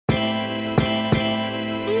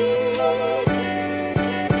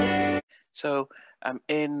So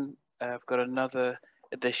I've got another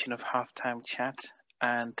edition of Halftime Chat,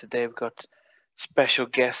 and today we've got special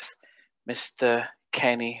guest, Mr.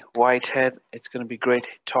 Kenny Whitehead. It's going to be great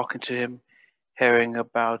talking to him, hearing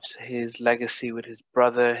about his legacy with his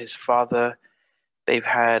brother, his father. They've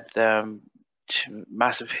had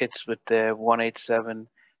massive hits with their 187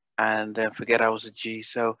 and Forget I Was a G.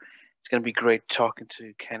 So it's going to be great talking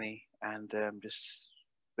to Kenny and just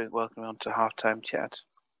welcome on to Halftime Chat.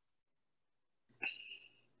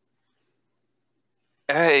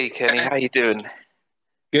 Hey Kenny, how you doing?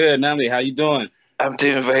 Good, Nami. How you doing? I'm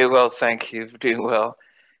doing very well, thank you. Doing well.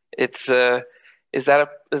 It's is that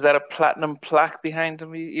a platinum plaque behind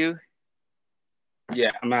you?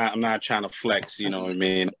 Yeah, I'm not trying to flex. You know what I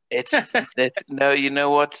mean? It's no, you know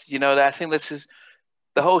what? You know that I think this is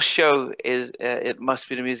the whole show is it must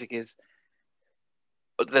be the music is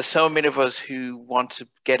there's so many of us who want to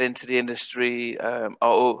get into the industry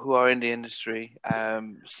or who are in the industry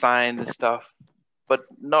signed and stuff, but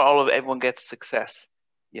not all of everyone gets success.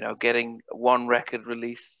 You know, getting one record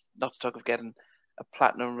release, not to talk of getting a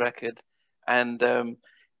platinum record, and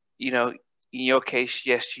you know, in your case,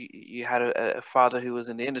 yes, you had a father who was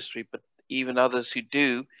in the industry, but even others who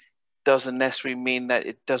do doesn't necessarily mean that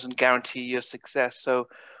it doesn't guarantee your success. So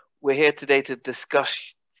we're here today to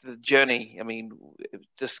discuss the journey. I mean,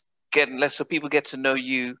 just getting let so people get to know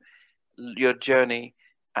you, your journey,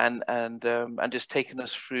 and just taking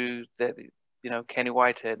us through the Kenny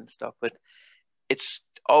Whitehead and stuff. But it's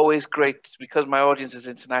always great because my audience is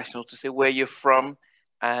international to say where you're from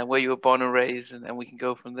and where you were born and raised, and we can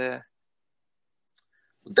go from there.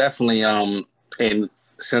 Definitely. And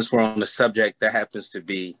since we're on the subject, that happens to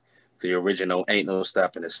be the original "Ain't No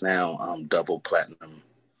Stopping Us Now" double platinum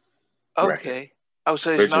record. Okay. Oh,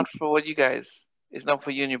 so it's Original. not for what you guys. It's not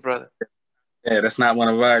for you and your brother. Yeah, that's not one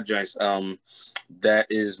of our joints. That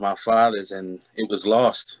is my father's, and it was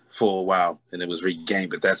lost for a while, and it was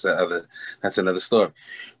regained. But that's another story.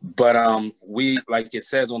 But we, like it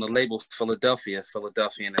says on the label, Philadelphia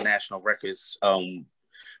International Records.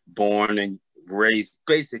 Born and raised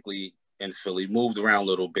basically in Philly, moved around a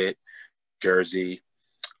little bit, Jersey,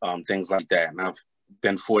 things like that. And I've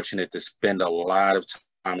been fortunate to spend a lot of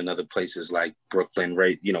time in other places like Brooklyn,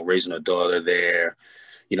 raising a daughter there,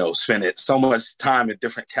 spending so much time in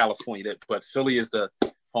different California. But Philly is the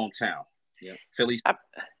hometown. Yeah, Philly.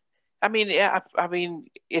 I mean, yeah, I mean,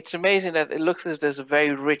 it's amazing that it looks as there's a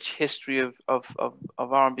very rich history of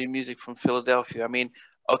R&B music from Philadelphia. I mean,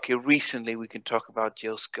 okay, recently we can talk about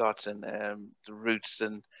Jill Scott and the Roots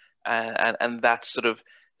and that sort of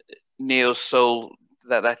neo soul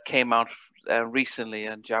that came out recently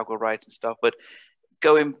and Jaguar Wright and stuff. But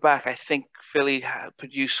going back, I think Philly had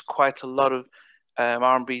produced quite a lot of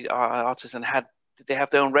R&B artists and had did they have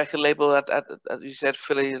their own record label at as you said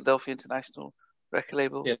Philadelphia International record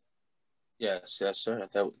label? Yeah. Yes, sir.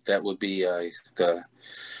 That would be the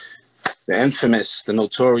infamous, the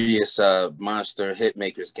notorious monster hit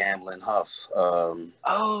makers, Gamblin' Huff.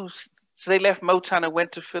 Oh, so they left Motown and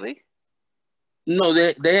went to Philly? No,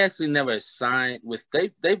 they actually never signed with they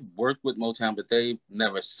worked with Motown, but they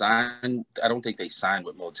never signed. I don't think they signed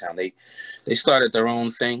with Motown. They started their own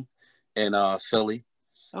thing in Philly,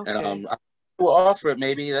 and Okay. I were offered,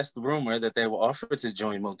 maybe that's the rumor, that they were offered to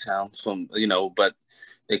join Motown but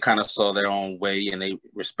they kind of saw their own way and they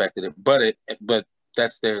respected it. But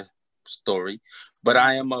that's their story. But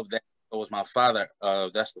I am of that. So was my father.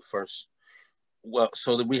 That's the first. Well,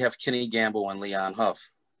 so that we have Kenny Gamble and Leon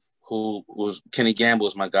Huff, who was Kenny Gamble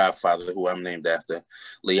is my godfather, who I'm named after.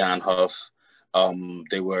 Leon Huff.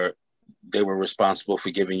 They were responsible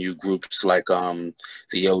for giving you groups like the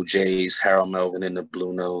OJs, Harold Melvin and the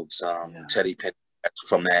Blue Notes, Teddy Penny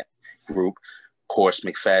from that group, of course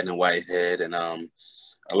McFadden and Whitehead, and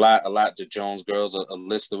a lot the Jones Girls, a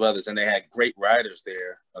list of others, and they had great writers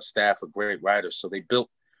there, a staff of great writers. So they built,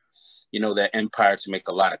 that empire to make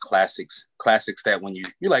a lot of classics that when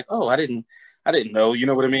you're like, oh, I didn't know, you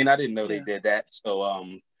know what I mean? I didn't know they did that.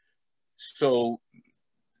 So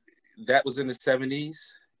that was in the 70s.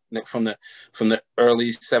 From the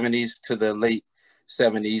early 70s to the late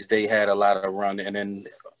 70s, they had a lot of run. And then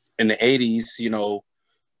in the 80s,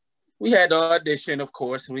 we had the audition, of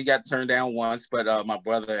course, and we got turned down once, but my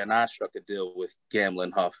brother and I struck a deal with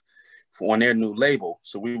Gamblin' Huff on their new label.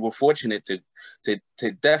 So we were fortunate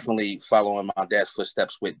to definitely follow in my dad's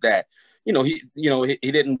footsteps with that. He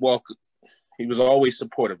didn't walk. He was always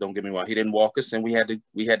supportive. Don't get me wrong. He didn't walk us, and we had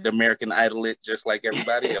the American Idol it just like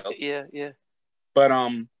everybody else. Yeah. But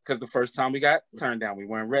because the first time we got turned down, we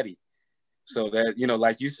weren't ready. So that,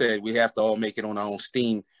 like you said, we have to all make it on our own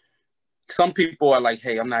steam. some people are like,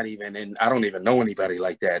 hey, I'm not even in, I don't even know anybody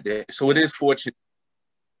like that. So it is fortunate.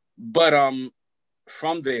 But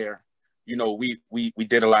from there, you know, we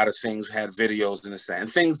did a lot of things. We had videos and this and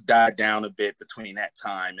things died down a bit between that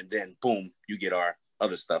time, and then boom, you get our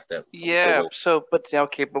other stuff that I'm sure Yeah. will. So, but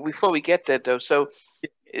okay. But before we get there, though, so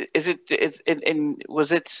is it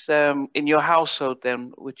was it in your household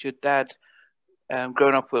then with your dad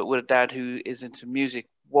growing up with a dad who is into music?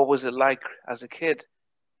 What was it like as a kid?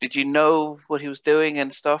 Did you know what he was doing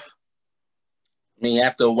and stuff? I mean,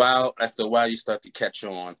 after a while, you start to catch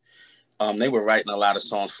on. They were writing a lot of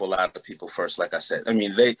songs for a lot of people first, like I said. I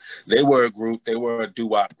mean, they were a group. They were a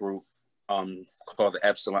doo-wop group called the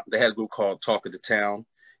Epsilon. They had a group called Talk of the Town.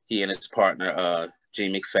 He and his partner,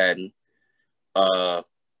 G. McFadden. Uh,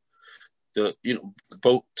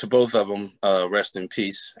 both of them, rest in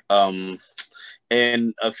peace.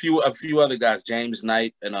 And a few other guys, James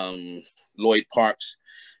Knight and Lloyd Parks,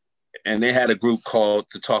 and they had a group called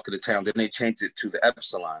the Talk of the Town. Then they changed it to the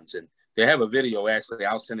Epsilons, and they have a video actually.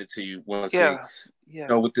 I'll send it to you once they,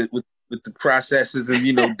 Yeah. with the processes and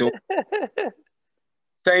doing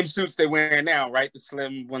same suits they wearing now, right? The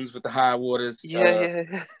slim ones with the high waters, Yeah.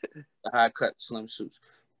 the high cut slim suits.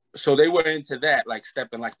 So they were into that, like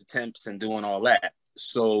stepping like the temps and doing all that.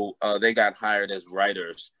 So they got hired as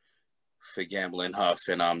writers for Gamble and Huff,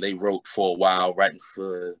 and they wrote for a while, writing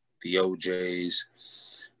for the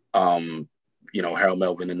OJs, Harold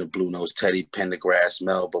Melvin and the Blue Notes, Teddy Pendergrass,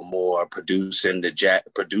 Melba Moore, producing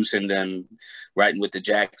them, writing with the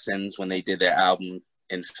Jacksons when they did their album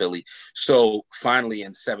in Philly. So finally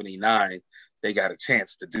in '79, they got a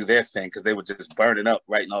chance to do their thing because they were just burning up,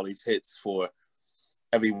 writing all these hits for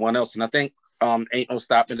everyone else. And I think Ain't No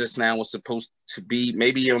Stopping Us Now was supposed to be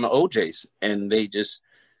maybe on the OJs, and they just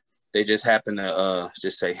happened to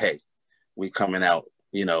just say, hey, we coming out,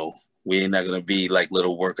 we ain't not gonna be like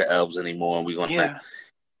little worker elves anymore, and we're gonna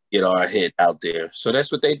get our hit out there. So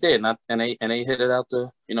that's what they did, and they hit it out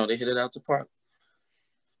the park.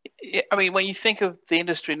 I mean, when you think of the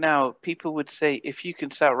industry now, people would say if you can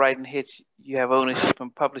start writing hits, you have ownership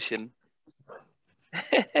and publishing.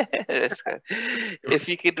 If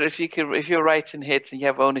you're writing hits and you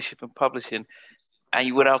have ownership and publishing, and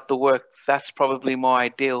you put out the work, that's probably more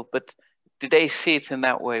ideal. But did they see it in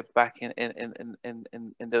that way back in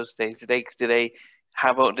those days? Did they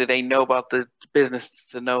know about the business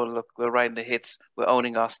to know, look, we're writing the hits, we're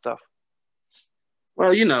owning our stuff?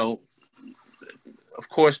 Well, of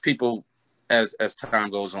course, people, as time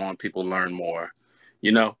goes on, people learn more,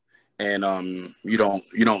 and you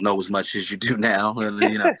don't know as much as you do now, and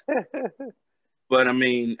But I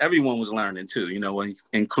mean, everyone was learning too,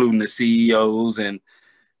 including the CEOs, and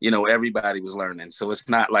everybody was learning. So it's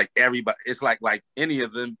not like everybody. It's like any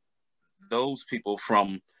of them, those people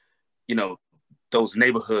from those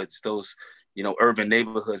neighborhoods, those urban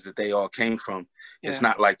neighborhoods that they all came from. Yeah. It's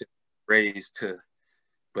not like they were raised to.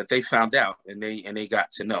 But they found out, and they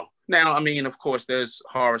got to know. Now, I mean, of course, there's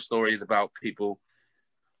horror stories about people,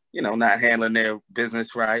 not handling their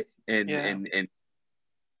business right, and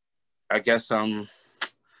I guess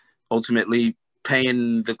ultimately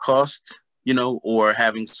paying the cost, or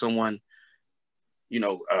having someone,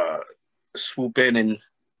 swoop in and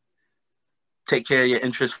take care of your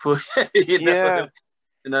interest for Yeah.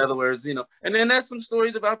 In other words, and then there's some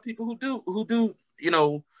stories about people who do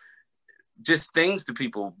just things to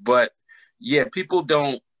people. But yeah, people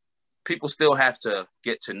still have to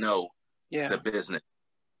get to know the business.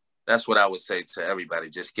 That's what I would say to everybody.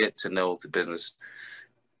 Just get to know the business.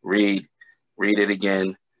 Read it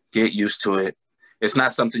again, get used to it. It's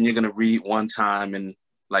not something you're going to read one time and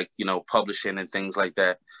publishing and things like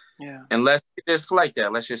that. Yeah. Unless it's like that,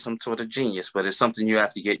 unless you're some sort of genius, but it's something you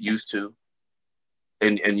have to get used to,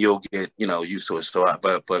 and you'll get, used to it. So,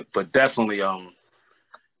 but definitely,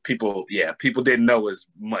 people didn't know as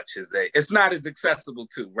much as it's not as accessible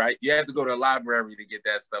too, right? You have to go to a library to get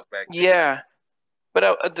that stuff back then. Yeah.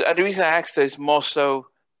 But the reason I asked is more so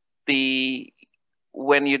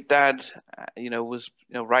when your dad, was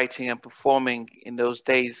writing and performing in those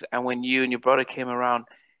days, and when you and your brother came around,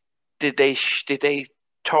 did they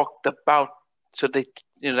talk about, so they,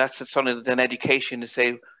 that's something, an education to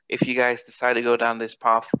say, if you guys decide to go down this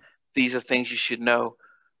path, these are things you should know?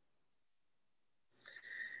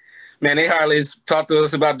 Man, they hardly talked to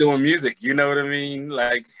us about doing music. You know what I mean?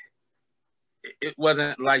 Like, it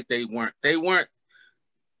wasn't like they weren't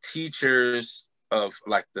teachers of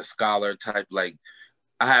like the scholar type. Like,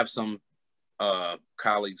 I have some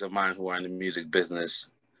colleagues of mine who are in the music business,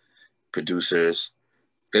 producers.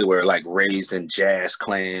 They were like raised in jazz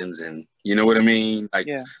clans, and you know what I mean? Like,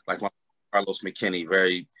 like Carlos McKinney,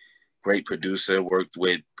 very, great producer, worked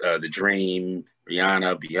with The Dream,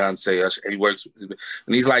 Rihanna, Beyonce. He works,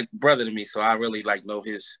 and he's like brother to me. So I really like know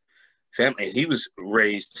his family. And he was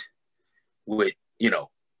raised with,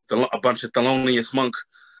 a bunch of Thelonious Monk,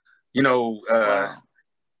 Wow.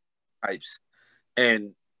 types.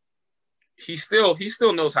 And he still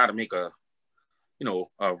knows how to make a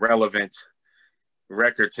relevant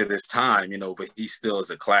record to this time, but he still is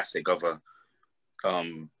a classic of a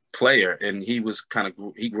player. And he was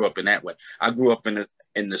he grew up in that way. I grew up in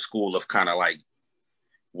the school of kind of like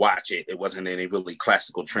watch it. It wasn't any really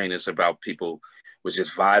classical training. It's about people was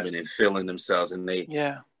just vibing and feeling themselves. And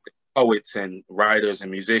poets and writers and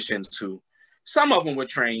musicians who, some of them were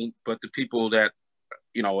trained, but the people that,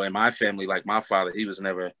 in my family, like my father, he was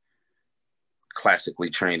never classically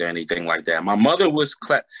trained or anything like that. My mother was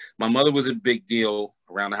a big deal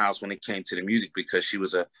around the house when it came to the music because she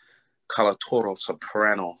was a coloratura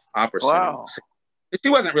soprano opera Wow. singer. She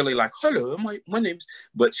wasn't really like, hello, my name's,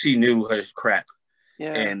 but she knew her crap.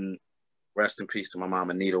 Yeah. And rest in peace to my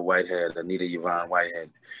mom, Anita Yvonne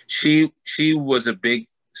Whitehead. She was a big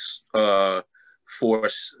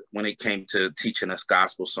force when it came to teaching us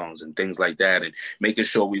gospel songs and things like that, and making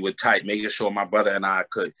sure we were tight, making sure my brother and I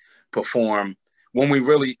could perform when we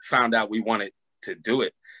really found out we wanted to do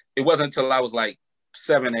it. It wasn't until I was like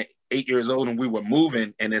 7 or 8 years old and we were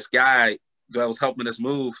moving, and this guy that was helping us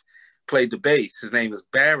move played the bass. His name is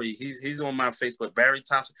Barry. He's on my Facebook, Barry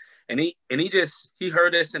Thompson. And he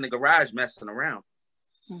heard us in the garage messing around.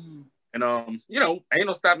 Mm-hmm. And Ain't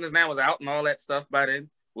No Stopping Us Now was out and all that stuff by then.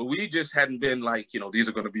 Well, we just hadn't been like, these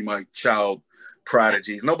are going to be my child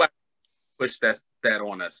prodigies. Nobody pushed that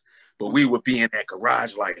on us. But we would be in that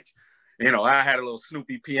garage like, I had a little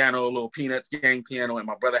Snoopy piano, a little Peanuts gang piano, and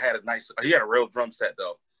my brother had he had a real drum set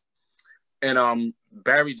though. And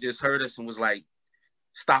Barry just heard us and was like,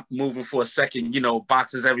 stop moving for a second,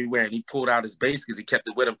 boxes everywhere. And he pulled out his bass because he kept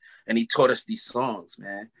it with him. And he taught us these songs,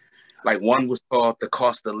 man. Like one was called The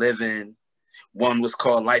Cost of Living. One was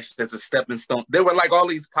called Life as a Stepping Stone. There were like all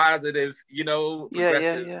these positive,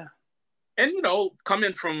 progressive. Yeah. And,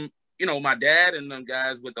 coming from, my dad and them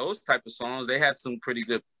guys with those type of songs, they had some pretty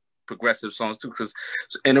good progressive songs too.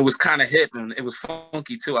 And it was kind of hip and it was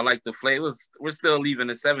funky too. I like the flavor. We're still leaving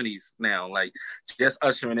the 70s now, like just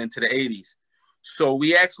ushering into the 80s. So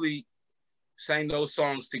we actually sang those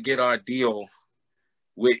songs to get our deal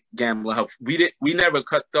with Gambling Health. We never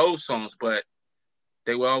cut those songs, but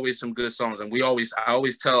they were always some good songs. And I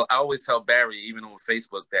always tell Barry, even on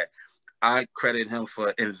Facebook, that I credit him for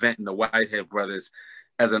inventing the Whitehead Brothers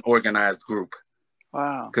as an organized group.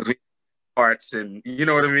 Wow. Because we arts and you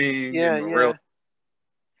know what I mean? Yeah. Real,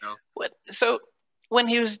 So when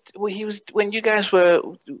you guys were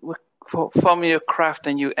forming your craft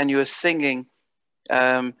and you were singing,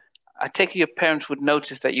 I take it your parents would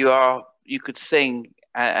notice that you could sing,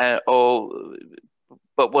 but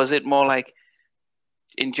was it more like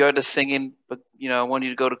enjoy the singing, but I want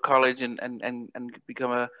you to go to college and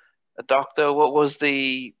become a doctor? What was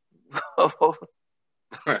the?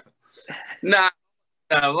 Nah,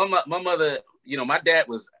 my mother, my dad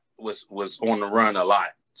was on the run a lot,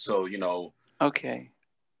 so Okay.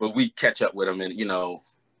 But we catch up with him, and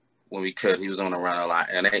when we could, he was on the run a lot,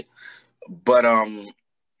 but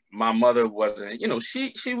my mother wasn't,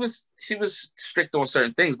 she was strict on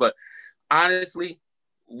certain things, but honestly,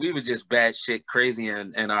 we were just bad shit crazy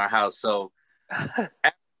in our house. So after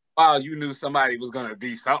a while, you knew somebody was gonna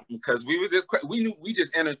be something because we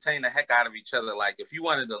just entertained the heck out of each other. Like if you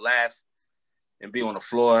wanted to laugh and be on the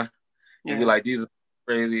floor and be like, these are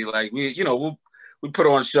crazy. Like we put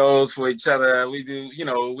on shows for each other. We do,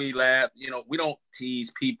 we laugh. We don't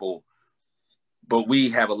tease people. But we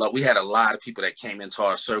had a lot of people that came into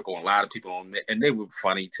our circle, and a lot of people and they were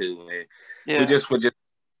funny too. And we just were just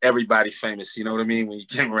everybody famous. You know what I mean? When you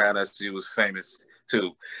came around us, you was famous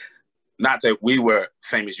too. Not that we were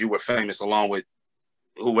famous, you were famous along with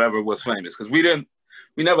whoever was famous. Because we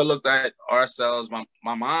never looked at ourselves. My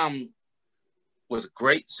mom was a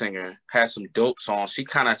great singer, had some dope songs. She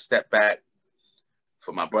kind of stepped back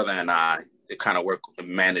for my brother and I to kind of work and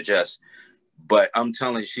manage us. But I'm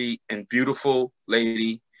telling you, beautiful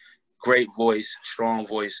lady, great voice, strong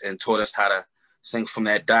voice, and taught us how to sing from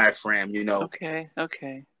that diaphragm,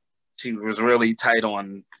 Okay. She was really tight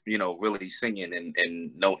on, really singing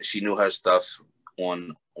and she knew her stuff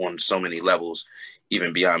on so many levels,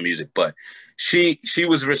 even beyond music. But she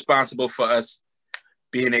was responsible for us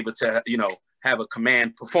being able to, have a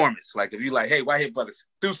command performance. Like if you like, hey, Whitehead Brothers,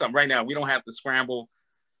 do something right now. We don't have to scramble.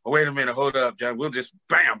 Oh, wait a minute, hold up, John. We'll just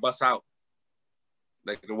bam, bust out.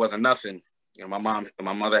 Like it wasn't nothing. My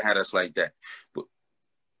mother had us like that. But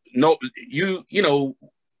no,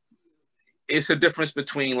 it's a difference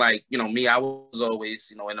between like, you know, me, I was always,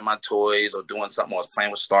 you know, into my toys or doing something. I was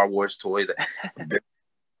playing with Star Wars toys,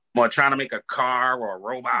 more trying to make a car or a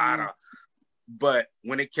robot. But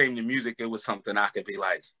when it came to music, it was something I could be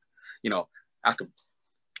like, you know, I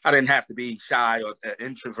didn't have to be shy or an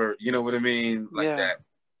introvert, you know what I mean? Like that,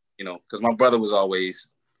 you know, because my brother was always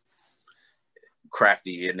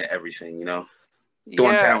crafty into everything, you know,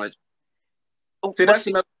 doing talent. See, that's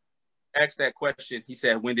another. Asked that question. He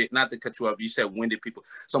said, "When did?" Not to cut you up. You said, "When did people?"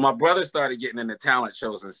 So my brother started getting into talent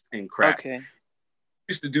shows and crap. Okay. We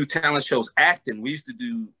used to do talent shows, acting. We used to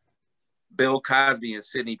do Bill Cosby and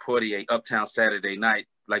Sidney Poitier, Uptown Saturday Night,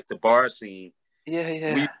 like the bar scene.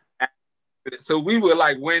 Yeah. So we were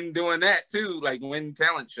like when doing that too, like when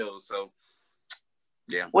talent shows. So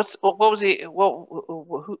yeah. What's the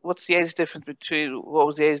age difference between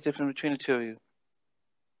the two of you?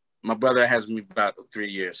 My brother has me about 3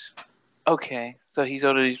 years. Okay, so he's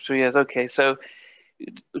older 3 years. Okay, so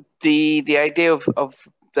the idea of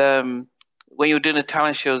the when you were doing the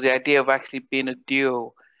talent shows, the idea of actually being a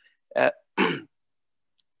duo, at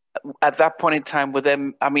that point in time with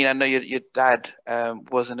them. I mean, I know your dad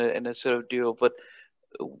was in a sort of duo, but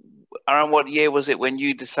around what year was it when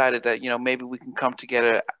you decided that, you know, maybe we can come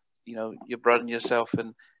together, you know, your brother and yourself,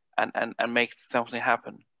 and make something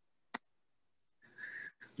happen?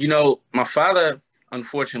 You know, my father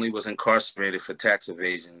unfortunately was incarcerated for tax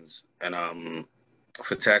evasion and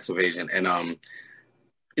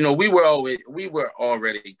you know, we were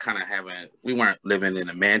already kind of we weren't living in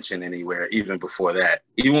a mansion anywhere even before that.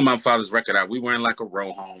 Even when my father's record out, we were in like a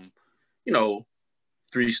row home, you know,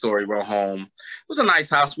 3-story row home. It was a nice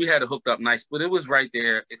house. We had it hooked up nice, but it was right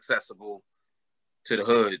there accessible to the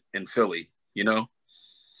hood in Philly, you know?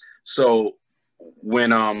 So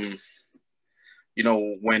when you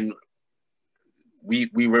know, when we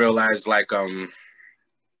realized like I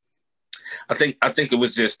think it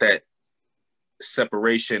was just that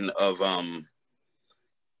separation of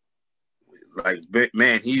like,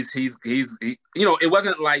 man, he's he, you know, it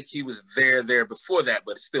wasn't like he was there before that,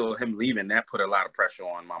 but still him leaving, that put a lot of pressure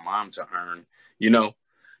on my mom to earn, you know,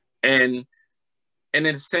 and in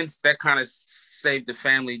a sense that kind of saved the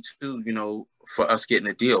family too, you know, for us getting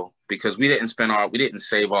a deal, because we didn't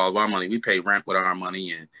save all of our money. We paid rent with our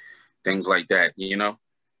money and things like that, you know.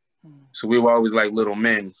 So we were always like little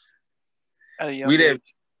men. We didn't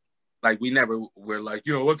like, we never were like,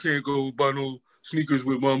 you know, I can't go buy no sneakers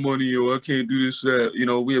with my money, or I can't do this, that, you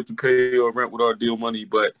know, we have to pay our rent with our deal money.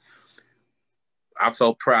 But I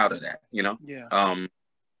felt proud of that, you know.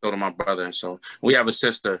 So to my brother. And so we have a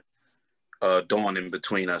sister, Dawn, in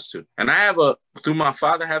between us too. And I have through my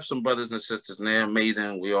father, I have some brothers and sisters, and they're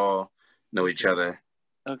amazing. We all know each other.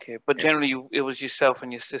 Okay, but generally it was yourself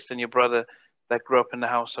and your sister and your brother that grew up in the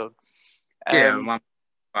household. Yeah, my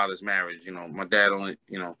father's marriage, you know, my dad only,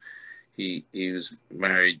 you know, he was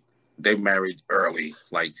married. They married early,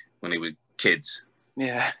 like when they were kids.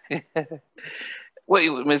 Yeah. What,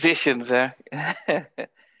 you were musicians, huh?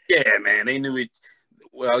 Yeah, man, they knew it.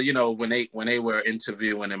 Well, you know, when they were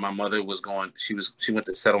interviewing, and my mother was going, she went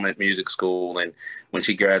to Settlement Music School, and when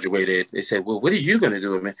she graduated, they said, "Well, what are you going to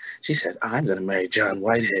do with me?" She said, "I'm going to marry John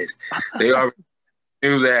Whitehead." They already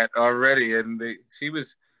knew that already, and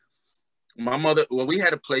my mother. Well, we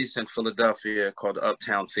had a place in Philadelphia called the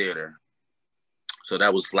Uptown Theater, so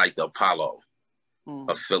that was like the Apollo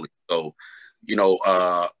of Philly. So, you know,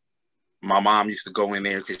 my mom used to go in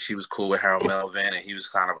there because she was cool with Harold Melvin, and he was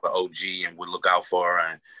kind of an OG and would look out for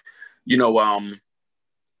her. And, you know,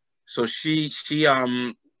 so she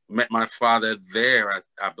met my father there,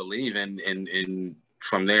 I believe. And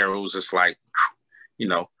from there, it was just like, you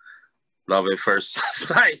know, love at first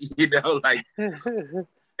sight, you know, like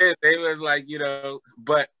they were like, you know,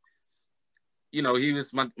 but, you know, he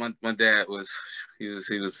was, my dad was, he was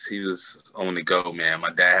on the go, man.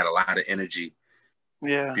 My dad had a lot of energy.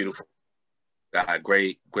 Yeah. Beautiful.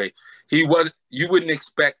 Great. You wouldn't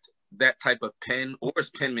expect that type of pen or his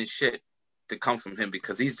penmanship to come from him,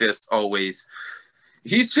 because he's just always,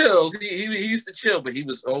 he chills. He used to chill, but he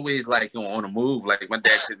was always like, you know, on the move. Like my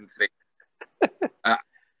dad couldn't say.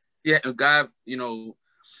 Yeah, God, you know,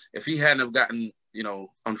 if he hadn't have gotten, you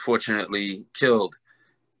know, unfortunately killed,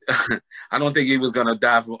 I don't think he was gonna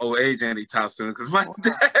die from old age anytime soon. Because my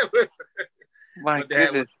dad was. My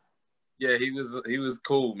dad was. Yeah, he was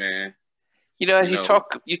cool, man. You know, as you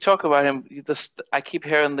talk about him, I keep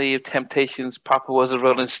hearing the Temptations. Papa was a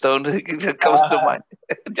Rolling Stone. It comes to mind.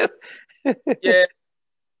 Yeah,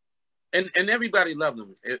 and everybody loved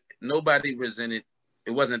him. Nobody resented.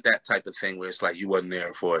 It wasn't that type of thing where it's like you wasn't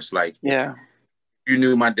there for us. Like, yeah, you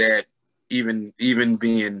knew my dad, even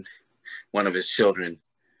being one of his children.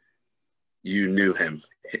 you knew him,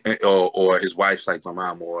 or his wife's like my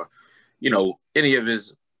mom, or any of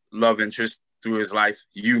his love interests through his life,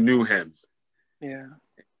 you knew him. Yeah.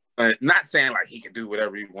 Not saying like he could do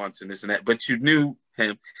whatever he wants and this and that, but you knew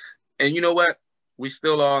him. And you know what? We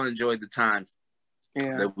still all enjoyed the time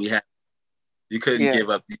that we had. You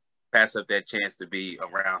couldn't pass up that chance to be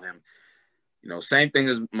around him. Same thing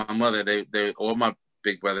as my mother. They or my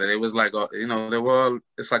big brother. They was like, they were all,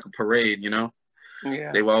 it's like a parade.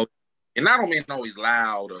 Yeah. They were all, and I don't mean always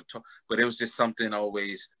loud or talk, but it was just something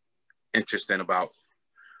always interesting about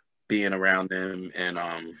being around them. And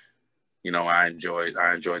I enjoyed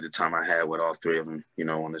the time I had with all three of them.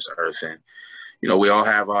 On this earth, and we all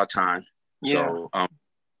have our time. Yeah. So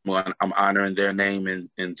I'm honoring their name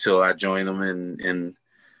until I join them. And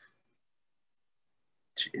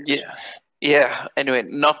yeah. Anyway,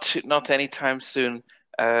 not anytime soon.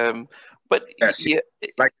 But yes,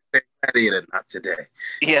 like not today.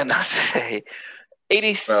 Yeah, not today.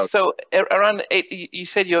 80s. Well, so around 8, you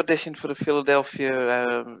said you auditioned for the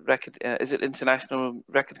Philadelphia record. Is it International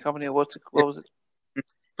Record Company, or what was it?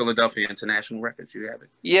 Philadelphia International Records. You have it.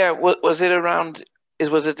 Yeah. Was it around?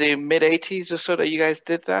 Was it the mid 80s or so that you guys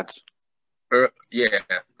did that? Yeah,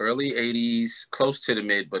 early 80s, close to the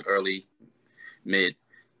mid, but mid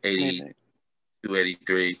 82,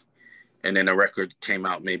 83. And then the record came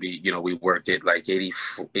out maybe, we worked it like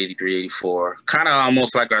 84, 83, 84. Kind of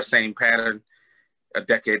almost like our same pattern a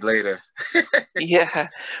decade later. Yeah.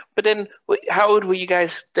 But then how old were you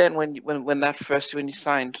guys then when you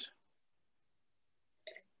signed?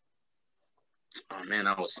 Oh, man,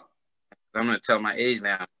 I'm going to tell my age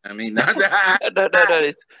now. I mean, no.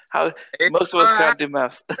 How most of us can't do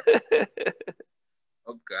math.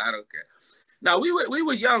 Oh God, okay. No, we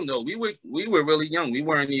were young though. We were really young. We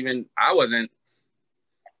weren't even. I wasn't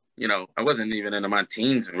even into my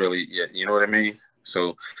teens really yet. You know what I mean?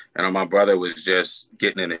 So, and my brother was just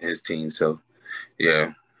getting into his teens. So,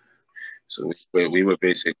 yeah. So we were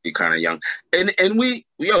basically kind of young, and we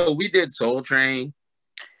did Soul Train,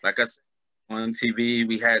 like I said, on TV.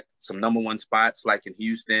 We had some #1 spots like in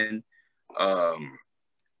Houston.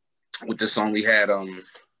 With the song we had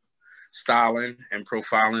Styling and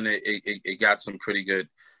Profiling, it got some pretty good,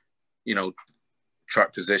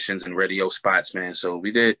 chart positions and radio spots, man. So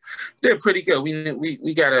we did pretty good.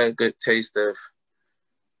 We got a good taste of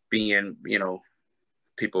being,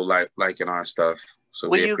 people liking our stuff. So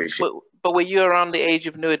we appreciate it. But were you around the age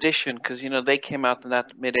of New Edition? Because, they came out in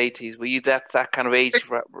that mid 80s. Were you that kind of age?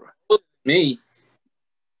 Me,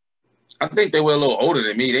 I think they were a little older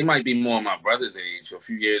than me. They might be more my brother's age, or a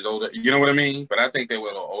few years older. You know what I mean? But I think they were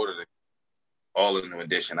a little older than all of New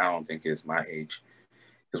Edition. I don't think it's my age.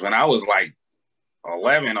 Because when I was like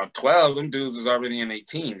 11 or 12, them dudes was already in their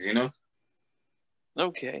teens,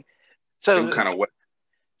 Okay. So kind of what?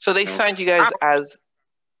 So they signed you guys as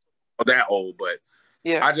that old, but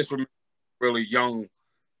yeah. I just remember really young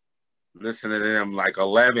listening to them like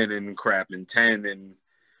 11 and crap and 10 and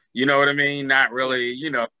you know what I mean? Not really,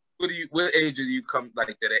 what age do you come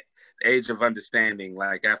like that age of understanding?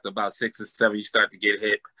 Like after about 6 or 7, you start to get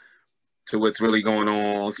hip to what's really going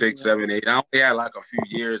on. 6, 7, 8. I only had like a few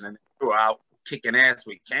years and they were out kicking ass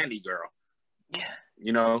with Candy Girl.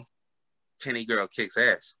 Yeah. Candy Girl kicks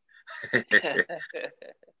ass.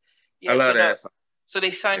 Yeah, I love that song. So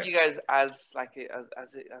they signed you guys as like a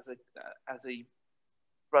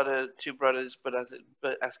brother, two brothers, but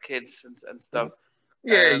as kids and stuff.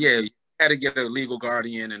 Yeah. You had to get a legal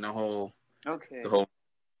guardian and the whole. Okay. The whole.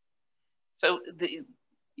 So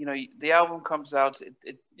the album comes out.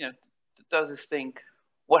 It does its thing.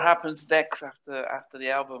 What happens next after the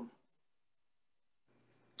album?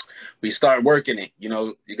 We start working it.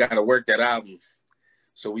 You got to work that album.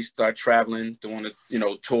 So we start traveling, doing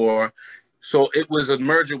a tour. So it was a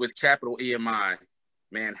merger with Capital EMI,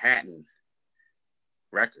 Manhattan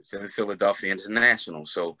Records, and Philadelphia International.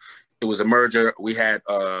 So it was a merger. We had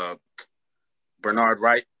Bernard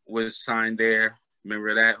Wright was signed there.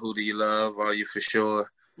 Remember that? Who Do You Love? Are You For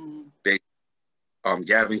Sure? Mm-hmm. Big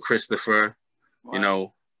Gavin Christopher.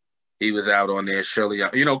 Wow. He was out on there. Shirley,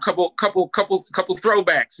 couple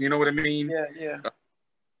throwbacks. You know what I mean? Yeah.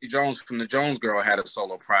 Jones from the Jones Girl had a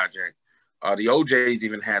solo project. The OJs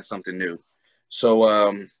even had something new.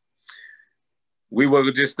 So we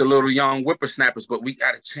were just a little young whippersnappers, but we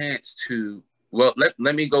got a chance to. Well,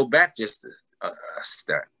 let me go back just a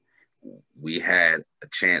step. We had a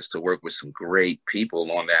chance to work with some great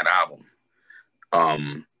people on that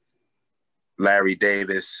album. Larry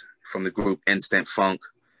Davis from the group Instant Funk.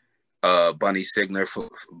 Bunny Sigler,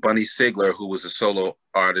 who was a solo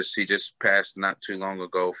artist. He just passed not too long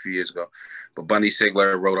ago, a few years ago. But Bunny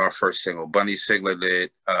Sigler wrote our first single. Bunny Sigler did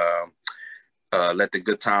Let the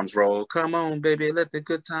Good Times Roll. Come on, baby, let the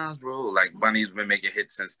good times roll. Like Bunny's been making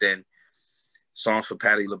hits since then. Songs for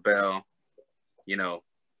Patti LaBelle, you know,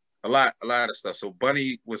 a lot of stuff. So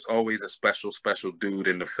Bunny was always a special dude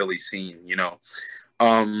in the Philly scene, you know.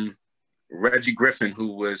 Reggie Griffin,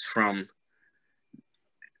 who was from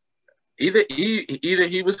either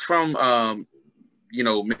he was from you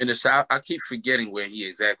know, Minnesota. I keep forgetting where he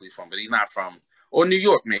exactly from, but he's not from, or New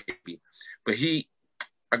York maybe. But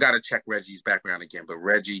I gotta check Reggie's background again. But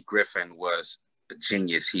Reggie Griffin was a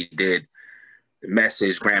genius. He did The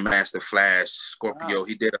Message, Grandmaster Flash, Scorpio. Wow.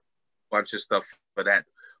 He did a bunch of stuff for that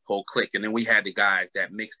whole clique. And then we had the guy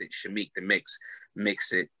that mixed it, Shamik the mix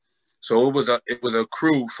it. So it was a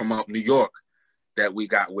crew from up New York that we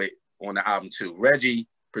got with on the album too. Reggie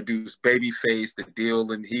produced Babyface, The Deal,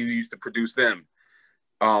 and he used to produce them.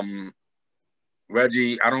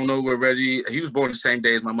 Reggie, I don't know where Reggie, he was born the same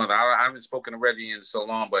day as my mother. I haven't spoken to Reggie in so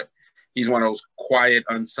long, but he's one of those quiet,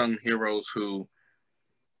 unsung heroes who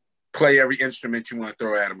play every instrument you want to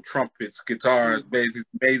throw at him. Trumpets, guitars, bass. It's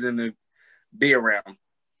amazing to be around.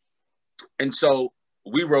 And so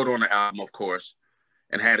we wrote on the album, of course,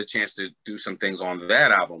 and had a chance to do some things on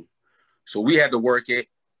that album. So we had to work it.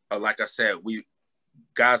 Like I said,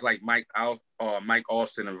 guys like Mike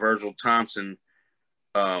Austin and Virgil Thompson,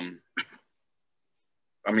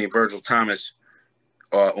 Virgil Thomas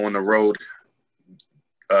on the road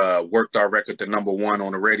worked our record to #1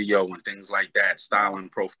 on the radio and things like that. Styling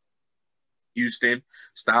Houston,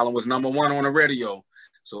 Styling was #1 on the radio.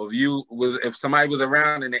 So if somebody was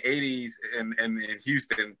around in the 80s in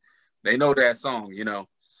Houston, they know that song, you know.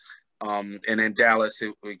 And in Dallas,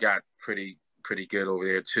 it got pretty good over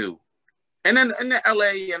there too. And then in the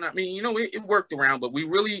LA, and I mean, you know, it worked around, but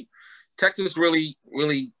Texas really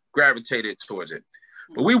gravitated towards it.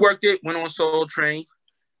 But we worked it, went on Soul Train.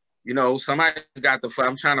 You know, somebody's got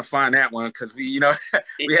I'm trying to find that one because we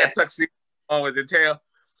had Tuxedo on with the tail.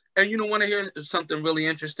 And you don't want to hear something really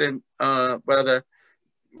interesting, brother.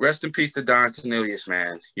 Rest in peace to Don Cornelius,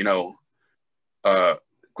 man. You know,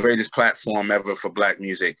 greatest platform ever for Black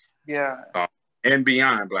music. Yeah. And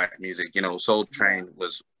beyond Black music. You know, Soul Train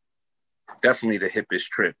was definitely the hippest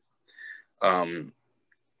trip.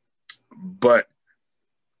 But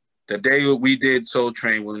the day we did Soul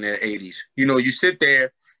Train was in the 80s. You know, you sit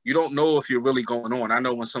there, you don't know if you're really going on. I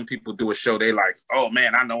know when some people do a show, they like, oh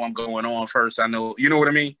man, I know I'm going on first. I know, you know what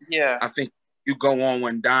I mean? Yeah. I think you go on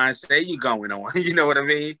when Don say you're going on. You know what I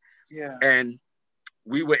mean? Yeah. And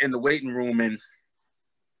we were in the waiting room and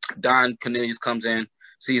Don Cornelius comes in,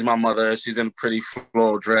 sees my mother. She's in a pretty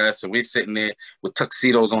floral dress. And we're sitting there with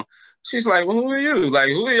tuxedos on. She's like, well, who are you?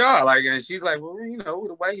 Like, who are y'all? Like, and she's like, well, you know, who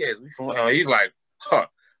the Whiteheads? We from, he's like, huh.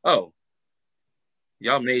 Oh,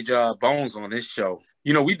 y'all made your bones on this show.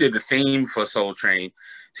 You know, we did the theme for Soul Train.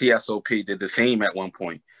 TSOP did the theme at one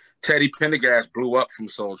point. Teddy Pendergrass blew up from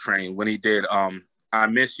Soul Train when he did I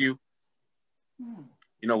Miss You.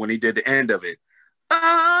 You know, when he did the end of it.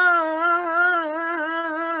 Oh,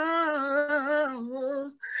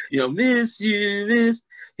 you know, miss you, miss.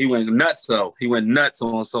 He went nuts though. He went nuts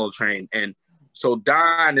on Soul Train. And so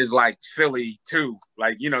Don is like Philly too.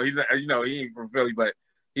 Like, you know, he ain't from Philly, but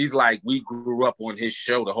he's like, we grew up on his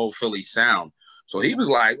show, the whole Philly sound. So he was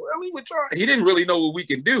like, well, we would try. He didn't really know what we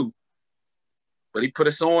can do. But he put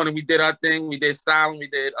us on and we did our thing. We did Styling. We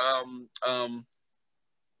did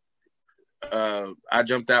I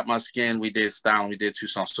Jumped Out My Skin. We did Styling. We did 2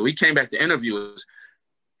 songs. So we came back to interview us.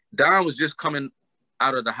 Don was just coming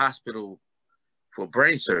out of the hospital for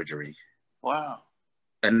brain surgery. Wow.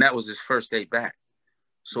 And that was his first day back.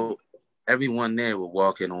 So everyone there were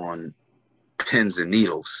walking on pins and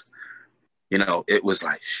needles. You know, it was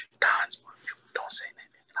like, shh, Don's, don't say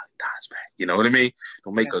anything. Like, Don's back. You know what I mean?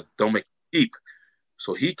 Don't make a peep.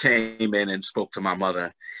 So he came in and spoke to my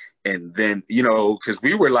mother. And then, you know, because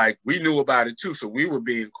we were like, we knew about it too. So we were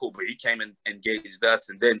being cool. But he came and engaged us.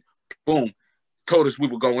 And then, boom, told us we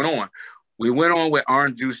were going on. We went on with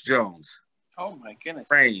Orange Juice Jones. Oh, my goodness.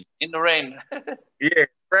 Rain. In the rain. Yeah,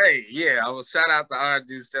 Rain. Yeah, I was shout out to Orange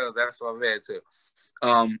Juice Jones. That's my man, too.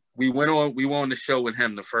 We were on the show with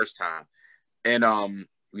him the first time. And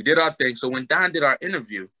we did our thing. So when Don did our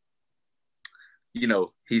interview, you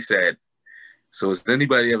know, he said, so has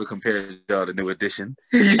anybody ever compared y'all to New Edition?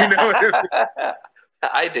 You know,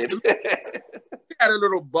 I did. He had a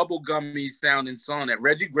little bubblegummy sounding song that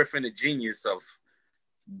Reggie Griffin, the genius of,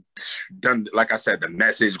 done, like I said, The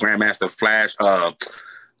Message, Grandmaster Flash, I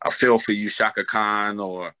Feel For You, Shaka Khan,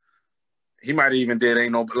 or he might have even did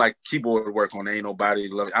keyboard work on Ain't Nobody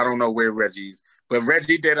Love. I don't know where Reggie's, but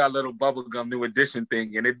Reggie did our little bubblegum New Edition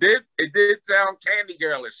thing, and it did sound candy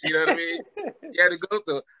girlish. You know what I mean? You had to go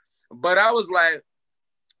through. But I was like,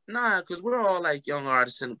 nah, because we're all like young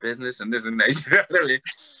artists in the business and this and that. You know what I mean?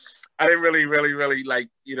 I didn't really like,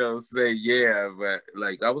 you know, say yeah, but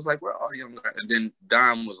like I was like, we're all young. And then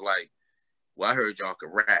Don was like, well, I heard y'all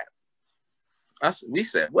could rap. We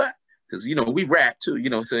said, what? Because, you know, we rap too, you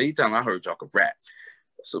know, so anytime I heard y'all could rap.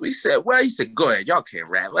 So we said, well, he said, go ahead, y'all can't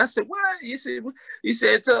rap. I said, what? He said,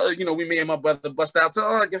 you know, me and my brother bust out to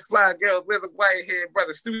all get fly girls with a white hair,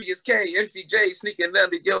 brother, Studious K, MCJ, sneaking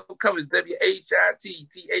under yo covers WHITTHEAD,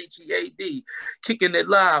 kicking it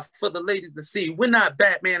live for the ladies to see. We're not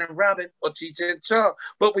Batman and Robin or Cheech and Chong,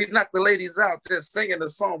 but we knock the ladies out just singing the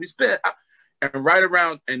song we spit. And right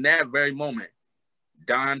around in that very moment,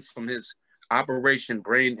 Don from his Operation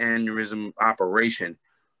Brain Aneurysm operation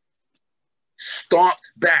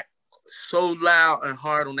stomped back so loud and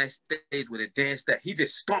hard on that stage with a dance that he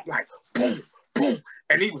just stomped like boom, boom,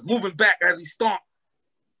 and he was moving back as he stomped.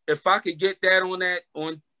 If I could get that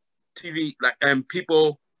on TV, like, and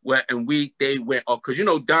people were, and they went off, because you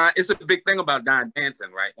know Don, it's a big thing about Don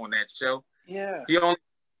dancing, right, on that show. Yeah. He only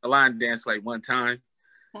line danced like one time.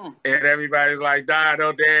 And everybody's like, Don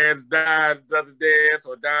don't dance, Don doesn't dance,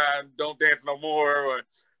 or Don don't dance no more.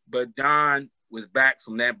 But Don was back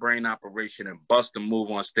from that brain operation and bust a move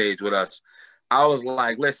on stage with us. I was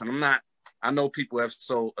like, listen, I know people have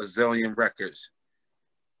sold a zillion records,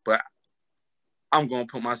 but I'm going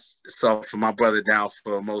to put myself and my brother down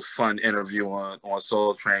for the most fun interview on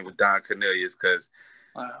Soul Train with Don Cornelius, because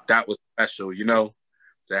that was special, you know,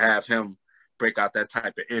 to have him break out that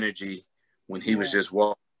type of energy when he was just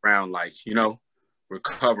walking around, like, you know,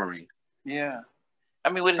 recovering. Yeah. I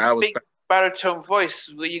mean, with his big baritone voice,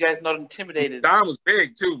 were you guys not intimidated? Don was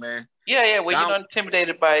big too, man. Yeah. Were you not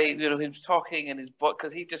intimidated by, you know, him talking and his voice?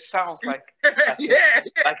 Because he just sounds like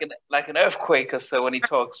like an earthquake or so when he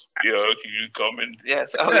talks. Yeah, can you come in?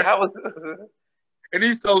 Yes. I mean, how was? And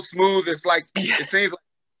he's so smooth. It's like it seems like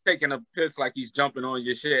taking a piss, like he's jumping on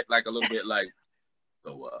your shit, like a little bit, like,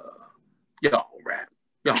 so y'all rap,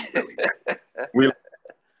 y'all really rap.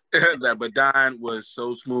 But Don was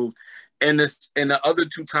so smooth. And the other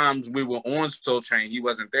two times we were on Soul Train, he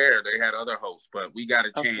wasn't there. They had other hosts, but we got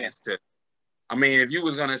a chance to. I mean, if you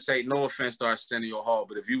was gonna say, no offense to Arsenio Hall,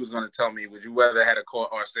 but if you was gonna tell me, would you rather had a call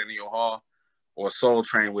Arsenio Hall or Soul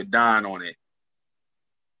Train with Don on it?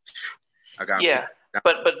 I got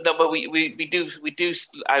but we do.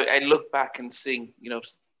 I look back and seeing, you know,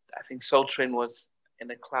 I think Soul Train was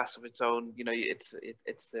in a class of its own. You know, it's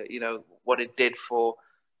you know what it did for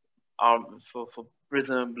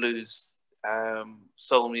rhythm and blues,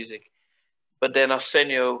 soul music. But then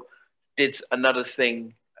Arsenio did another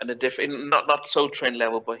thing and a different, not Soul Train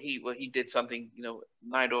level, but he did something, you know,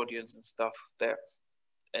 Night Audience and stuff there,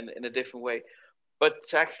 and in a different way. But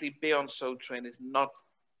to actually be on Soul Train is not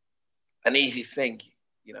an easy thing,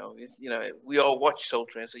 you know. We all watch Soul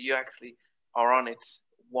Train, so you actually are on it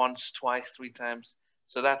once, twice, three times.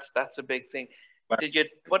 So that's a big thing. What did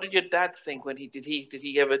your dad think when did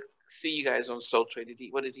he ever see you guys on Soul Train?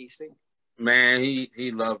 What did he think? Man,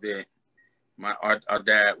 he loved it. Our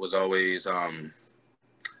dad was always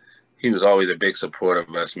he was always a big supporter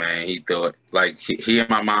of us, man. He thought, like, he and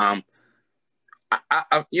my mom,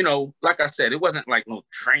 I you know, like I said, it wasn't like no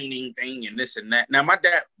training thing and this and that. Now my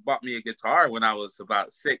dad bought me a guitar when I was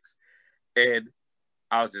about 6, and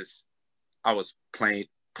I was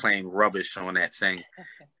playing rubbish on that thing.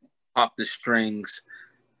 Up the strings.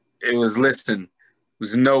 It was, listen,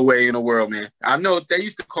 there's no way in the world, man. I know they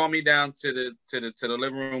used to call me down to the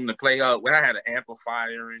living room to play out when I had an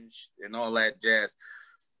amplifier and all that jazz.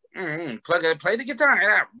 Play the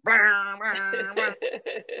guitar.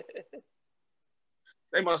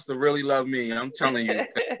 They must have really loved me. I'm telling you.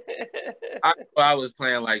 I was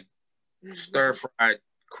playing like stir-fried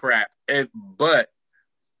crap. But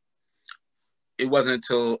it wasn't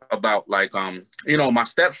until about like you know, my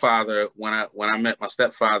stepfather, when I met my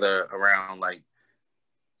stepfather around like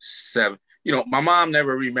 7, you know, my mom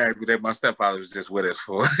never remarried, but my stepfather was just with us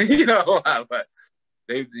for you know, but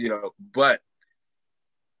they, you know, but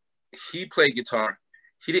he played guitar.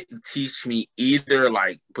 He didn't teach me either,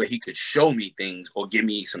 like, but he could show me things or give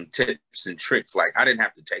me some tips and tricks. Like, I didn't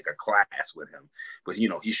have to take a class with him, but you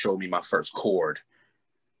know, he showed me my first chord,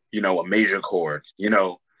 you know, a major chord, you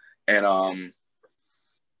know, and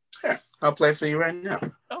yeah, I'll play for you right now.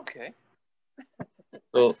 Okay.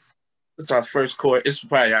 So it's our first chord. It's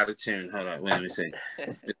probably out of tune. Hold on, let me see.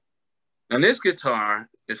 And this guitar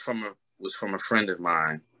was from a friend of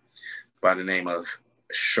mine by the name of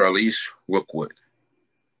Charlize Rookwood.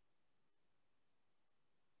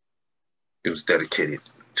 It was dedicated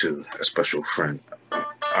to a special friend. All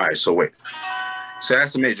right, so wait. So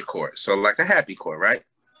that's the major chord. So like a happy chord, right?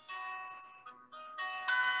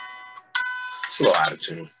 It's a little out of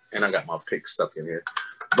tune. And I got my pick stuck in here.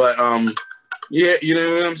 But yeah, you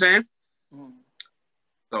know what I'm saying? Mm.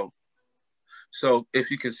 So if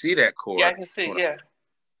you can see that chord. Yeah, I can see, yeah.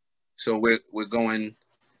 So we're going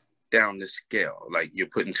down the scale. Like you're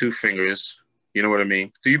putting two fingers, you know what I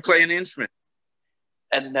mean? Do you play an instrument?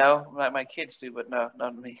 And no, my kids do, but no,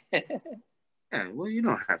 not me. Yeah, well, you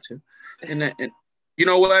don't have to. And you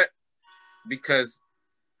know what? Because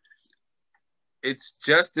it's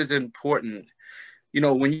just as important. You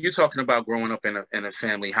know, when you're talking about growing up in a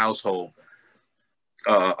family household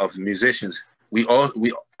of musicians,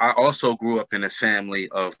 I also grew up in a family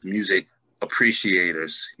of music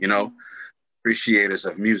appreciators. You know, appreciators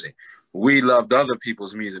of music. We loved other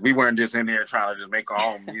people's music. We weren't just in there trying to just make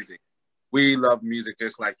our own music. We love music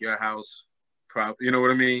just like your house. You know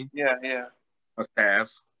what I mean? Yeah, yeah. Must have,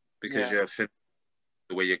 because you're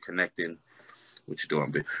the way you're connecting what you're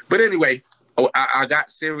doing. But anyway, I got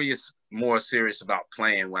more serious about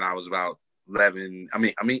playing when I was about 11.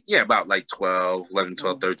 Yeah, about like 12, 11,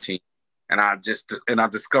 12, 13. And I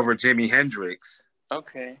discovered Jimi Hendrix.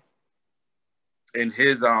 Okay. In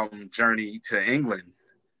his journey to England.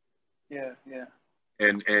 Yeah, yeah.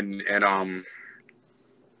 And all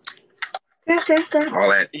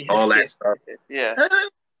that stuff. Yeah.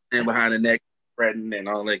 And behind the neck, fretting and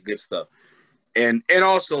all that good stuff. And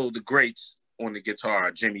also the greats on the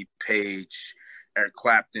guitar, Jimmy Page, Eric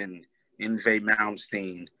Clapton, Yngwie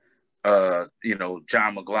Malmsteen,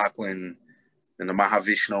 John McLaughlin and the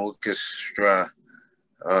Mahavishnu Orchestra,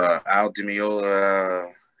 Al Di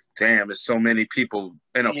Meola. Damn, there's so many people.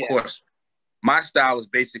 And of course, my style is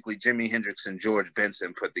basically Jimi Hendrix and George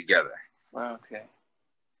Benson put together. Okay.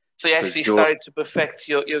 So you actually started to perfect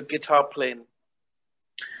your guitar playing.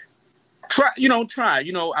 Try. I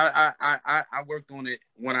worked on it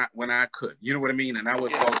when I could. You know what I mean? And I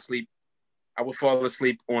would fall asleep. I would fall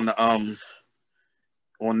asleep on the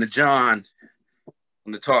John,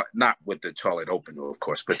 on the toilet, not with the toilet open, of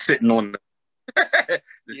course, but sitting on the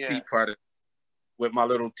seat part of, with my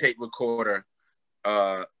little tape recorder,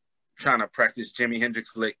 trying to practice Jimi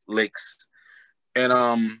Hendrix licks.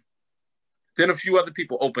 And then a few other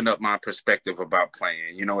people opened up my perspective about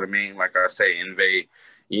playing. You know what I mean? Like I say, Yngwie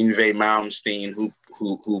Malmsteen, who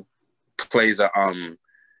plays a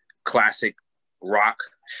classic rock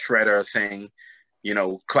shredder thing,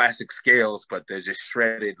 classic scales, but they're just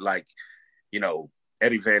shredded like,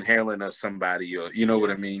 Eddie Van Halen or somebody, or you know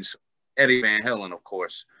what I mean? So Eddie Van Halen, of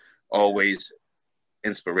course, always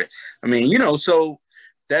inspiration. So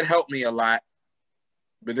that helped me a lot.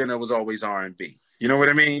 But then it was always R&B. You know what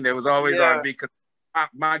I mean? There was always R&B because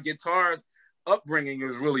my guitar upbringing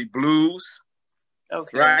was really blues.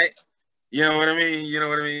 Okay. Right? You know what I mean?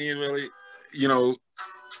 Really,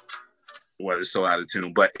 well, it's so out of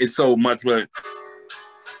tune, but it's so much what.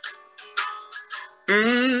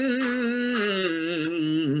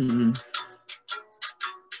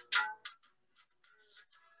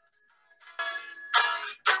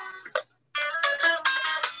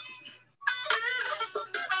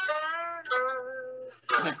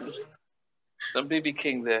 Some BB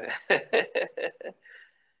King there.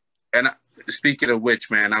 And speaking of which,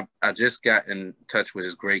 man, I just got in touch with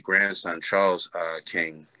his great grandson Charles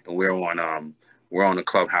King, and we're on the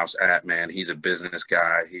Clubhouse app, man. He's a business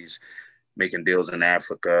guy. He's making deals in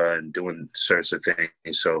Africa and doing sorts of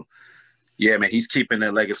things. So, yeah, man, he's keeping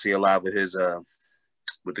that legacy alive with his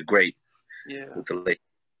with the great, with the late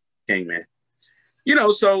King, man.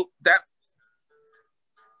 So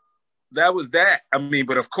that was that.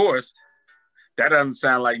 But of course, that doesn't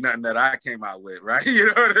sound like nothing that I came out with, right? You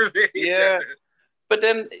know what I mean? Yeah. But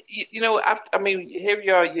then, here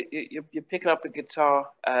you are, you're picking up the guitar,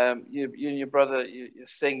 you and your brother, you're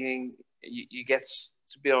singing, you get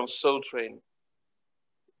to be on Soul Train.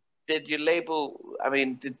 Did your label,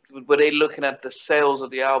 were they looking at the sales of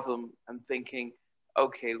the album and thinking,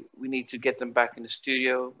 okay, we need to get them back in the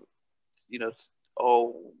studio,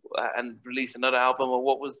 and release another album? Or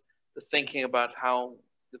what was the thinking about how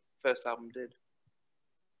the first album did?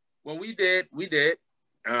 Well, we did.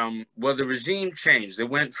 Well, the regime changed. It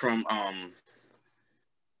went from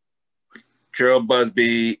Gerald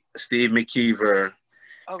Busby, Steve McKeever,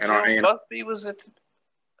 and Gerald Busby was it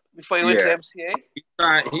before he went to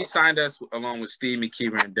MCA? He signed us along with Steve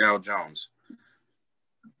McKeever and Daryl Jones.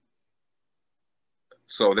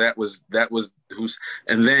 So that was who's,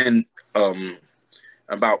 and then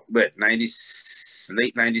about late 96,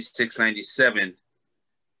 97.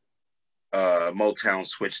 Motown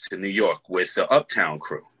switched to New York with the Uptown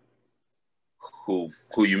crew, who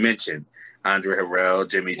you mentioned, Andre Harrell,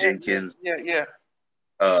 Jimmy Jenkins,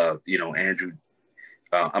 Andrew,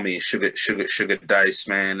 Sugar Dice,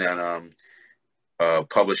 man, and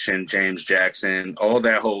publishing, James Jackson, all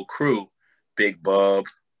that whole crew, Big Bub,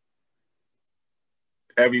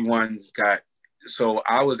 everyone got, so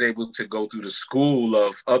I was able to go through the school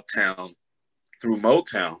of Uptown through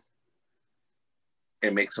Motown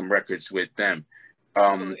and make some records with them.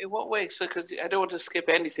 In what way? So, because I don't want to skip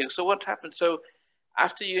anything. So, what happened? So,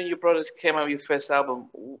 after you and your brothers came out with your first album,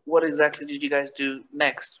 what exactly did you guys do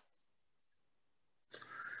next?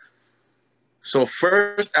 So,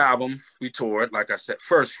 first album we toured, like I said,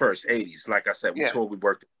 first 80s. Like I said, we toured, we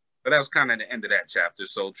worked. But that was kind of the end of that chapter.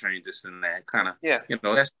 Soul Train, this and that, kind of. Yeah. You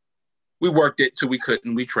know, we worked it till we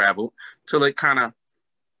couldn't. We traveled till it kind of,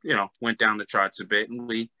 you know, went down the charts a bit, and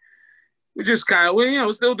we just kind of, you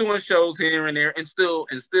know, still doing shows here and there, and still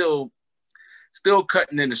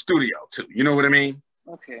cutting in the studio too. You know what I mean?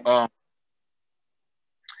 Okay.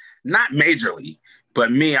 Not majorly,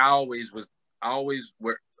 but me, I always were.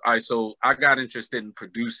 All right, so I got interested in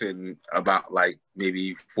producing about like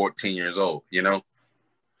maybe 14 years old. You know.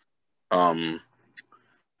 Hold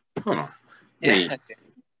on. Yeah. Okay.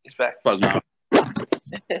 It's back. Bug my.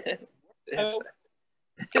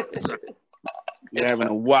 We're having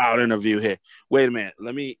a wild interview here. Wait a minute.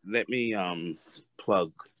 Let me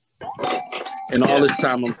plug. And all this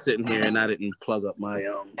time I'm sitting here and I didn't plug up my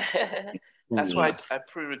That's why I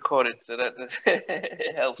pre-recorded, so that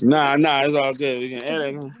helps. Nah, it's all good. We can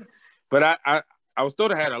edit. But I was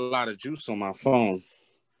thought I had a lot of juice on my phone,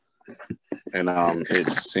 and it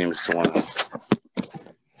seems to want to.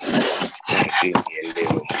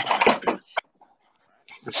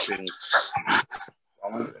 This thing.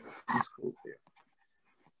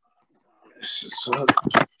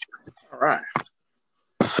 All right.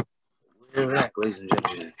 We're back, ladies and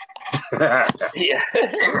gentlemen. Yeah.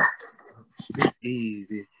 It's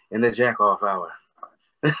easy. In the jack off hour.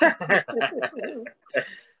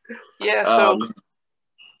 Yeah,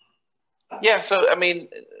 so I mean,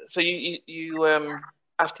 so you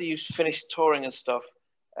after you finished touring and stuff,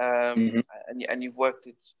 and you've worked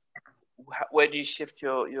it, where do you shift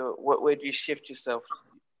where do you shift yourself,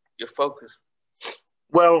 your focus?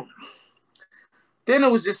 Well, then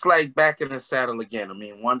it was just like back in the saddle again. I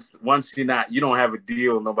mean, once you don't have a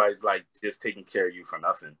deal, nobody's like just taking care of you for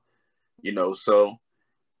nothing, you know. So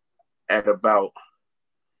at about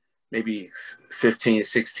maybe 15,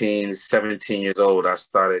 16, 17 years old, I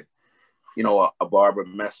started, you know, a barber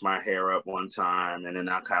messed my hair up one time, and then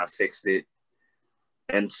I kind of fixed it.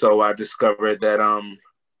 And so I discovered that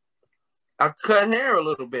I cut hair a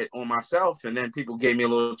little bit on myself, and then people gave me a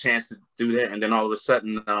little chance to do that. And then all of a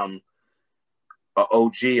sudden, an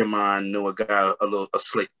OG of mine knew a guy, a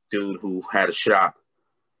slick dude who had a shop.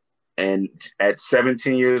 And at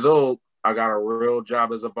 17 years old, I got a real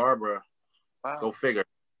job as a barber. Wow. Go figure.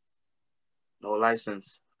 No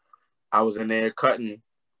license. I was in there cutting.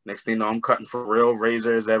 Next thing you know, I'm cutting for real,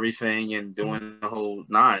 razors, everything, and doing the whole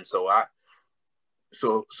nine. So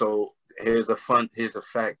here's a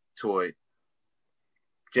factoid.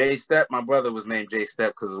 Jay Step, my brother was named Jay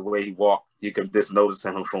Step because of the way he walked. You can just notice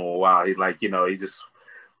him from a while. He's like, you know, he just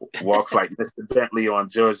walks like Mr. Bentley on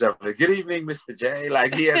George Jefferson. Good evening, Mr. J.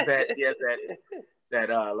 Like he has that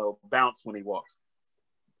little bounce when he walks.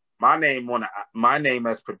 My name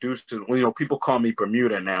as producer, you know, people call me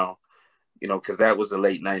Bermuda now, you know, because that was the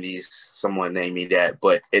late 90s. Someone named me that.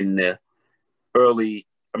 But in the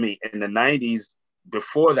 90s,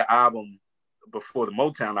 before the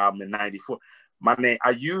Motown album in 94,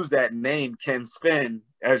 I used that name, Ken Spin,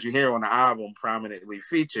 as you hear on the album, prominently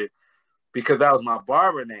featured, because that was my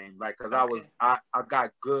barber name. Like, because I got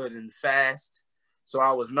good and fast. So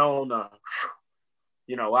I was known to,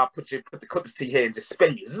 you know, I'll put the clippers to your head and just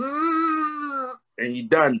spin you. And you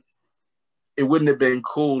done. It wouldn't have been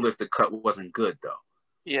cool if the cut wasn't good, though.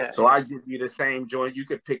 Yeah. So I give you the same joint. You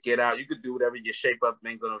could pick it out. You could do whatever. Your shape up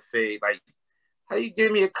ain't going to fade. Like, how you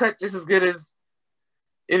give me a cut just as good as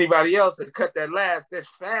anybody else that cut that last? That's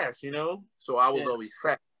fast, you know? So I was always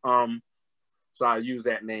fast. So I use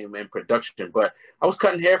that name in production. But I was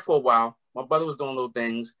cutting hair for a while. My brother was doing little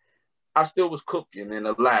things. I still was cooking in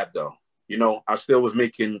the lab, though. You know, I still was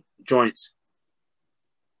making joints.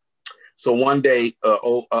 So one day, a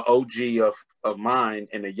OG of mine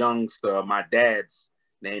and a youngster of my dad's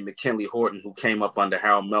named McKinley Horton, who came up under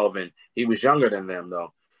Harold Melvin. He was younger than them,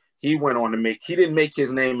 though. He went on to he didn't make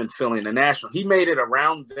his name in Philly International. He made it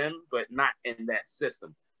around them, but not in that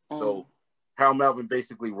system. So Harold Melvin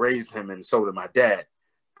basically raised him, and so did my dad.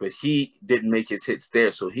 But he didn't make his hits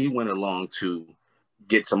there. So he went along to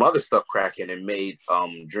get some other stuff cracking and made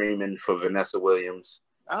Dreaming for Vanessa Williams.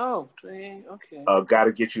 Oh, okay.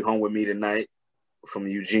 Gotta Get You Home With Me Tonight from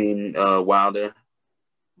Eugene Wilder.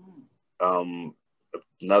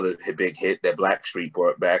 another big hit that Blackstreet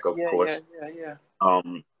brought back, of course.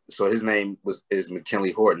 So his name is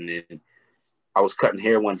McKinley Horton, and I was cutting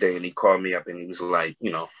hair one day, and he called me up, and he was like,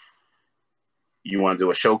 you know, you want to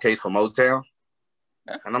do a showcase for Motown?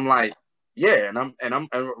 And I'm like, yeah. And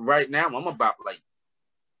right now I'm about like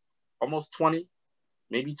almost 20,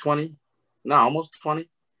 maybe 20. No, almost 20.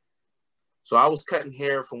 So I was cutting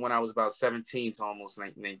hair from when I was about 17 to almost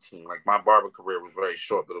 19. Like my barber career was very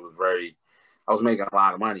short, but I was making a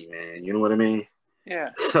lot of money, man. You know what I mean? Yeah.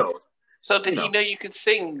 So did he know you could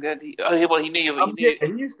sing? He knew you.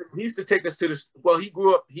 He used to take us to the. Well, he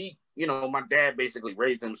grew up. My dad basically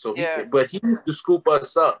raised him. So but he used to scoop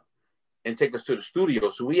us up and take us to the studio.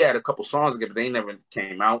 So we had a couple songs together, but they never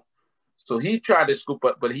came out. So he tried to scoop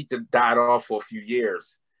up, but he just died off for a few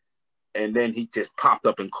years. And then he just popped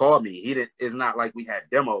up and called me. It's not like we had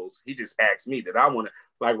demos. He just asked me that I want to,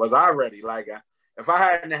 like, was I ready? Like, if I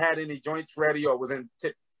hadn't had any joints ready or was in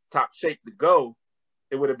tip top shape to go,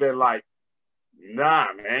 it would have been like,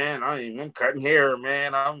 nah, man, I'm cutting hair,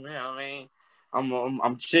 man. I'm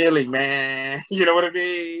chilly, man. You know what I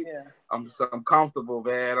mean? Yeah. I'm comfortable,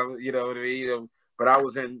 man. You know what I mean? But I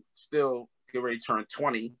was still getting ready to turn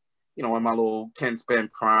 20, in my little Ken Spin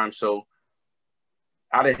prime. So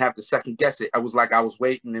I didn't have to second guess it. I was like I was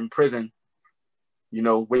waiting in prison,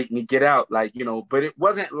 waiting to get out. Like, but it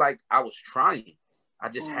wasn't like I was trying. I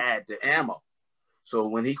just had the ammo. So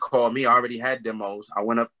when he called me, I already had demos. I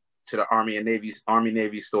went up to the Army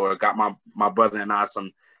Navy store, got my brother and I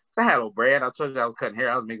some. So I had a little bread. I told you I was cutting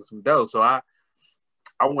hair. I was making some dough. So I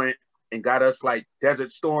went and got us like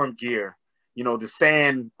Desert Storm gear, the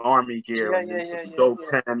sand army gear, some dope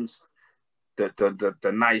Timbs,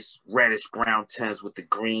 the nice reddish brown Timbs with the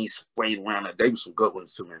green suede around it. They were some good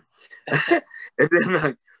ones too, man.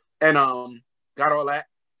 and got all that.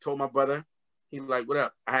 Told my brother. He was like, "What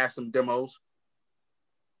up?" I had some demos.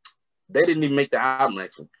 They didn't even make the album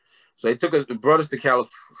actually. So they brought us to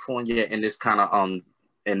California in this kind of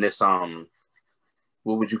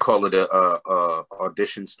what would you call it, a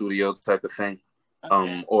audition studio type of thing,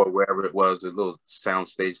 or wherever it was, a little sound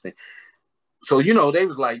stage thing. So they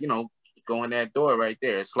was like, go in that door right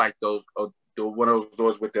there. It's like those one of those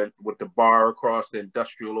doors with the bar across, the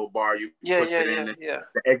industrial little bar. You push it in, the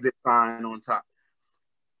exit sign on top.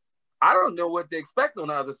 I don't know what they expect on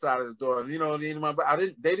the other side of the door. They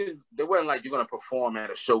weren't like, you're going to perform at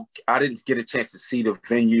a show. I didn't get a chance to see the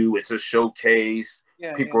venue. It's a showcase.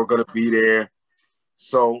 People are going to be there.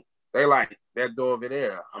 So they like, that door over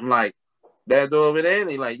there. I'm like, that door over there? And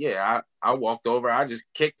they like, yeah, I walked over. I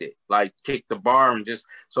just kicked it, like kicked the bar and just,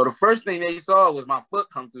 so the first thing they saw was my foot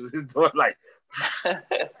come through the door. Like,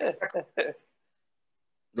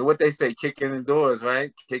 what they say, kicking the doors,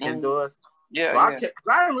 right? Kicking doors. Yeah. So I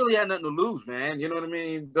didn't really have nothing to lose, man. You know what I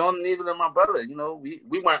mean? Neither did my brother.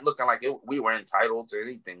 We weren't looking like we were entitled to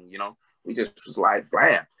anything. We just was like,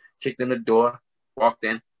 bam, kicked in the door, walked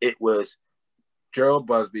in. It was Gerald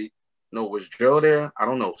Busby. No, was Gerald there? I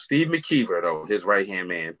don't know. Steve McKeever, though, his right-hand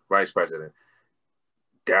man, vice president.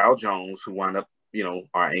 Darryl Jones, who wound up,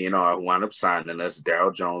 our A&R, who wound up signing us.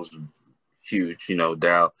 Darryl Jones, huge,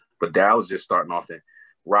 Darryl. But Darryl was just starting off then.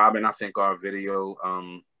 Robin, I think, our video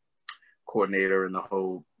coordinator in the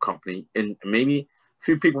whole company, and maybe a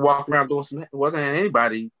few people walking around doing some. It wasn't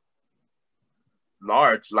anybody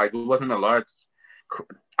large, like it wasn't a large.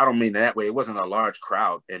 I don't mean that way. It wasn't a large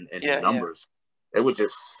crowd in numbers. It was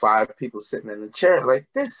just 5 people sitting in the chair like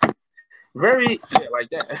this, very like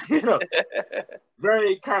that.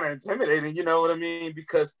 Very kind of intimidating. You know what I mean?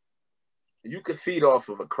 Because you could feed off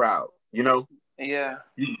of a crowd. Yeah.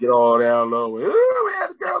 You get all down low. We had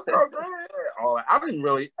the girls go. I didn't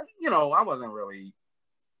really, I wasn't really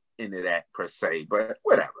into that per se, but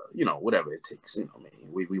whatever, whatever it takes.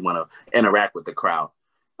 We want to interact with the crowd.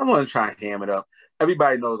 I want to try and ham it up.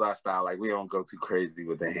 Everybody knows our style. Like, we don't go too crazy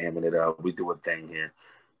with the hamming it up. We do a thing here.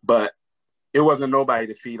 But it wasn't nobody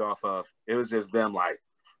to feed off of. It was just them, like,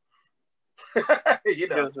 what you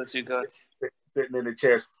got. Sitting in the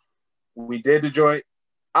chairs. We did the joint.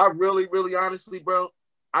 I really, really honestly, bro,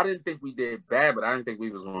 I didn't think we did bad, but I didn't think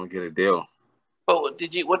we was going to get a deal. Oh,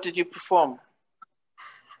 what did you perform?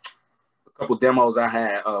 A couple demos I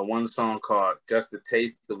had. One song called Just a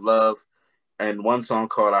Taste of Love, and one song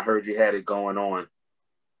called I Heard You Had It Going On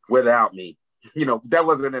Without Me. That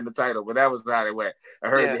wasn't in the title, but that was how it went. I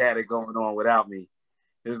heard you had it going on without me.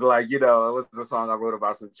 It's like, it was a song I wrote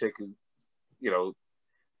about some chick who,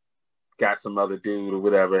 got some other dude or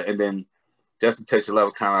whatever. And then Just a Touch of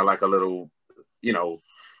Love, kind of like a little, little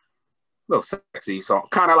sexy song,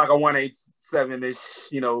 kind of like a 187-ish,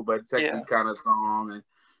 but sexy kind of song. And,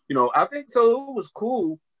 I think so. It was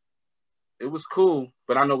cool. it was cool,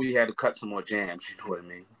 but I know we had to cut some more jams. You know what I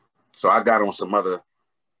mean? So I got on some other.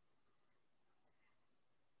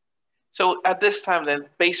 So at this time, then,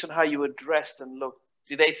 based on how you were dressed and looked,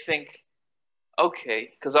 did they think,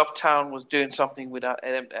 okay, because Uptown was doing something with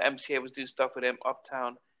MCA was doing stuff with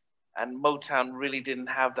Uptown, and Motown really didn't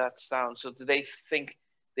have that sound. So did they think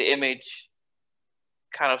the image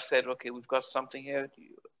kind of said, okay, we've got something here?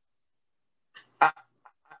 I,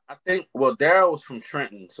 I think, well, Daryl was from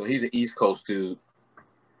Trenton, so he's an East Coast dude.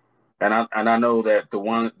 And I know that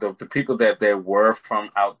the people that there were from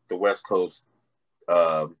out the West Coast,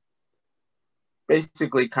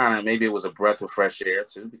 basically kind of, maybe it was a breath of fresh air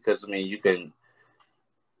too, because I mean you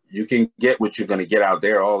can get what you're gonna get out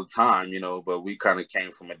there all the time, you know, but we kind of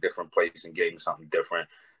came from a different place and gave them something different.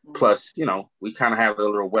 Plus, you know, we kind of have a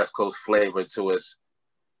little West Coast flavor to us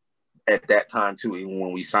at that time too. Even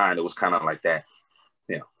when we signed, it was kind of like that.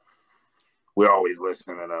 You know, we're always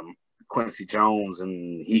listening to Quincy Jones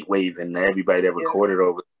and Heatwave and everybody that recorded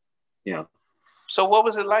over, you know. So what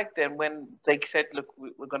was it like then when they said, look,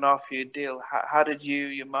 we're going to offer you a deal? How did you,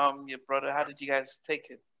 your mom, your brother, how did you guys take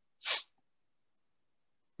it?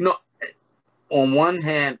 You know, on one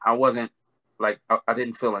hand, I wasn't like, I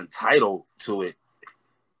didn't feel entitled to it.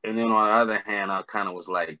 And then on the other hand, I kind of was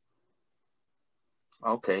like,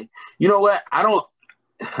 okay, you know what? I don't,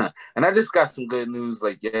 and I just got some good news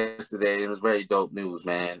like yesterday. It was very dope news,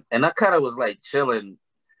 man. And I kind of was like chilling.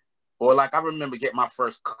 Or like I remember getting my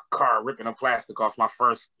first car, ripping the plastic off my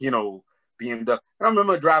first, you know, BMW. And I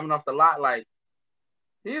remember driving off the lot like,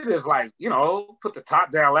 you just like, you know, put the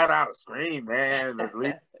top down, let out a scream, man.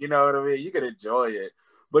 You know what I mean? You could enjoy it.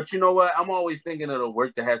 But you know what? I'm always thinking of the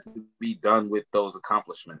work that has to be done with those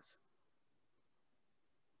accomplishments.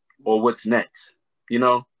 Or what's next, you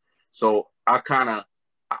know? So I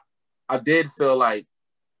did feel like,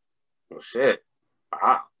 oh shit,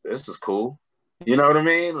 this is cool. You know what I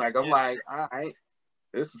mean? Like, I'm like, all right,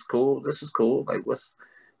 this is cool. This is cool. Like, what's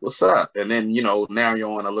up? And then, you know, now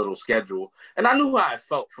you're on a little schedule. And I knew how I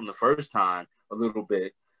felt from the first time a little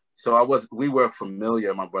bit. So we were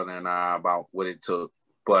familiar, my brother and I, about what it took.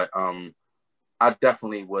 But I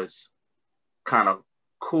definitely was kind of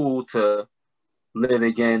cool to live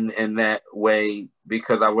again in that way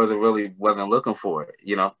because I wasn't looking for it.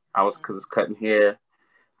 You know, I was cutting hair,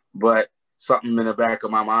 but something in the back of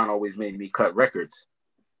my mind always made me cut records.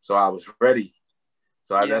 So I was ready.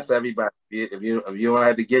 So that's everybody. If you don't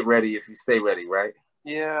have to get ready, if you stay ready, right?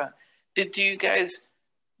 Yeah. Did you guys,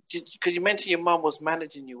 because you mentioned your mom was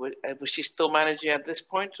managing you, was she still managing at this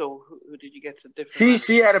point? Or who did you get to different?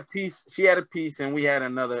 She had a piece, and we had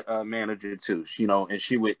another manager too. You know, and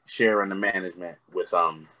she would share in the management with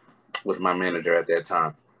my manager at that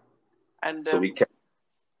time. And so we kept.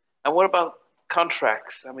 And what about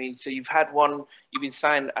contracts? I mean, so you've been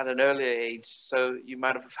signed at an earlier age, so you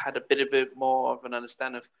might have had a bit more of an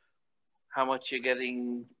understanding of how much you're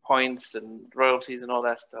getting, points and royalties and all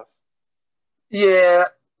that stuff. Yeah,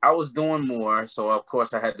 I was doing more, so of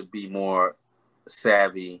course I had to be more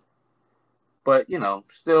savvy, but you know,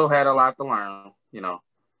 still had a lot to learn, you know,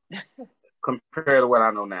 compared to what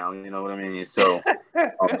I know now, you know what I mean? So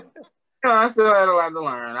I still had a lot to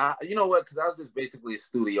learn. You know what? Because I was just basically a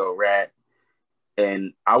studio rat.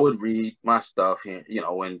 And I would read my stuff here, you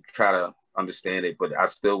know, and try to understand it, but I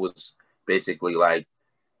still was basically like,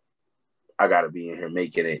 I gotta be in here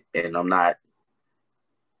making it. And I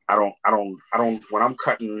don't, when I'm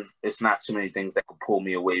cutting, it's not too many things that could pull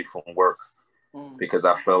me away from work because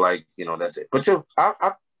I feel like, you know, that's it. But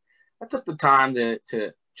I took the time to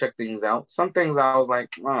check things out. Some things I was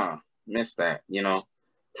like, missed that, you know?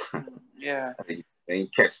 Yeah. I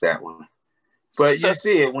didn't catch that one. But you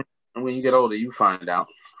see it when you get older, you find out.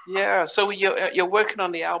 Yeah. So you're working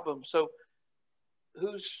on the album. So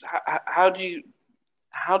how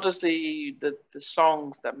does the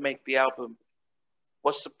songs that make the album?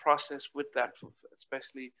 What's the process with that,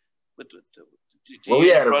 especially with well, we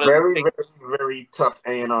had a very, very, very tough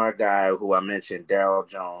A&R guy who I mentioned, Daryl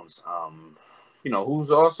Jones. You know,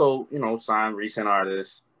 who's also, you know, signed recent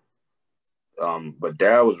artists. But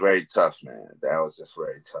Daryl was very tough, man. Daryl was just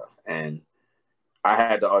very tough, and I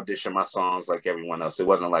had to audition my songs like everyone else. It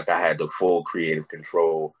wasn't like I had the full creative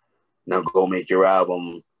control. Now go make your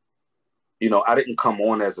album. You know, I didn't come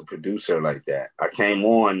on as a producer like that. I came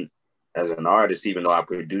on as an artist, even though I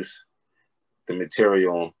produced the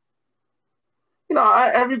material. You know,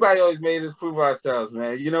 everybody always made us prove ourselves,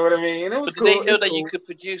 man. You know what I mean? And it was cool. Did they know that you could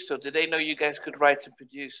produce, or did they know you guys could write and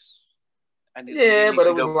produce? Yeah, but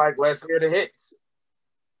it was like, let's hear the hits.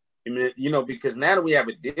 You know, because now that we have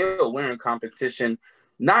a deal, we're in competition,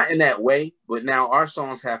 not in that way, but now our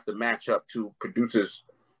songs have to match up to producers'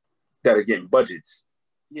 that are getting budgets.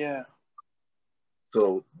 Yeah.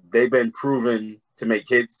 So they've been proven to make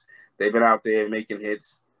hits. They've been out there making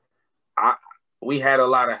hits. We had a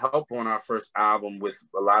lot of help on our first album with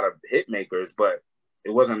a lot of hit makers, but it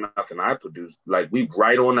wasn't nothing I produced. Like, we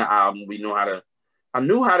write on the album. I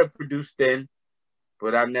knew how to produce then,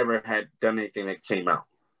 but I never had done anything that came out.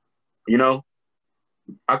 You know,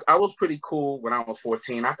 I was pretty cool when I was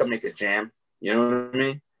 14. I could make a jam. You know what I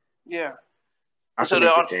mean? Yeah. I could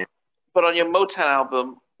make a jam. But on your Motown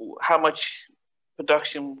album, how much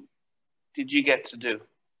production did you get to do?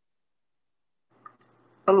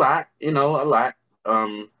 A lot, a lot.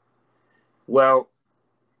 Well,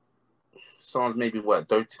 songs maybe what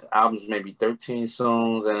 13 albums, maybe 13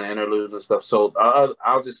 songs and interludes and stuff. So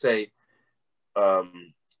I'll just say,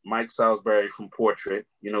 Mike Salisbury from Portrait,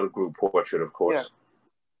 the group Portrait, of course. Yeah.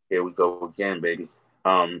 Here we go again, baby.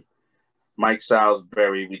 Mike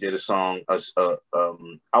Salisbury, we did a song. I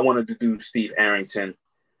wanted to do Steve Arrington,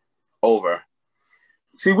 Over.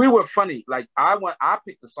 See, we were funny. Like, I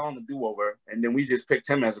picked the song to do Over, and then we just picked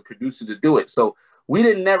him as a producer to do it. So we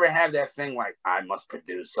didn't never have that thing like, I must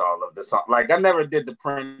produce all of the song. Like, I never did the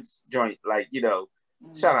Prince joint. Like,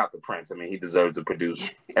 shout out to Prince. I mean, he deserves to produce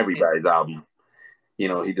everybody's album.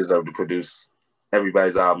 He deserved to produce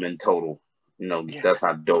everybody's album in total. That's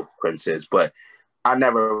how dope Prince is. But I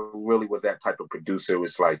never really was that type of producer.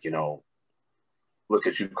 It's like, look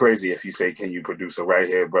at you crazy if you say, can you produce a Right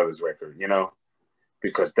Here Brothers record,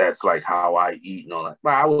 because that's like how I eat and all that.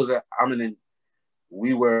 But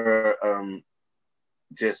we were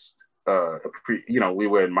just, we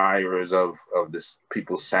were admirers of this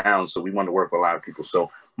people's sound. So we wanted to work with a lot of people.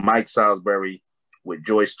 So Mike Salisbury with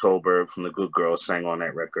Joyce Tolberg from The Good Girls sang on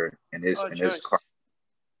that record. And his part.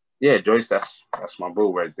 Yeah, Joyce, that's my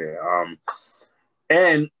boo right there.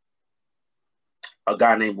 And a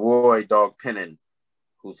guy named Roy Dog Pennon,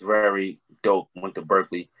 who's very dope, went to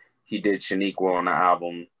Berkeley. He did Shaniqua on the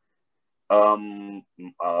album.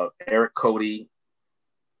 Eric Cody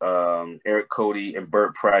and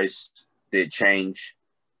Bert Price did Change.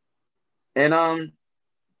 And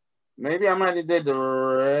maybe I might have did the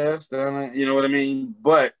rest. You know what I mean?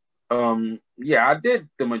 But yeah, I did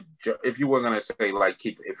the majority. If you were gonna say like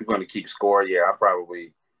if you're gonna keep score, yeah, I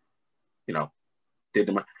probably, did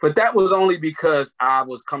the. But that was only because I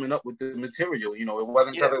was coming up with the material. It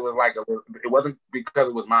wasn't because it was it wasn't because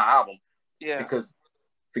it was my album. Yeah. Because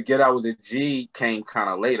Forget I Was a G came kind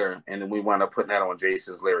of later, and then we wound up putting that on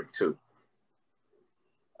Jason's lyric too.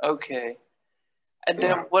 Okay. And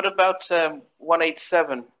then what about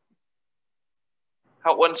 187?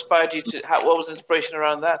 What inspired you to? What was the inspiration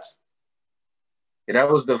around that? Yeah, that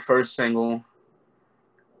was the first single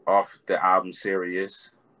off the album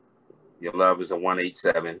Serious. Your Love Is a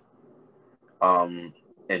 187.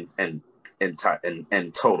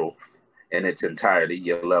 In total, in its entirety,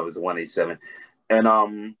 Your Love Is a 187.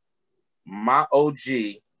 And my OG,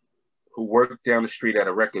 who worked down the street at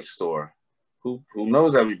a record store, who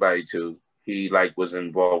knows everybody too. He was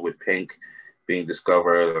involved with Pink being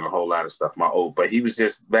discovered and a whole lot of stuff. But he was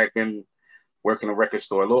just back in working a record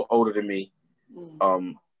store, a little older than me.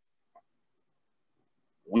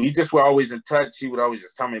 We just were always in touch. He would always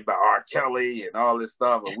just tell me about R. Kelly and all this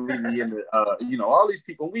stuff. And we'd be in the, all these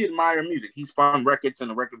people. We admire music. He spun records in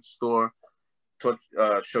the record store to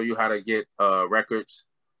show you how to get records.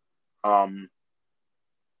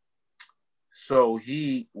 So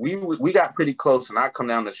we got pretty close, and I come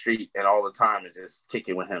down the street and all the time and just kick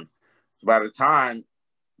it with him. By the time,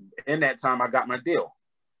 in that time, I got my deal.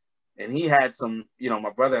 And he had some,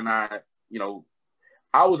 my brother and I,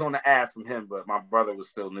 I was on the ad from him, but my brother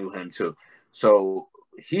still knew him too. So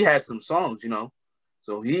he had some songs,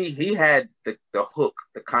 So he had the hook,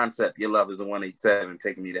 the concept, Your Love Is a 187,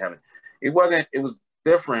 Taking Me to Heaven. It was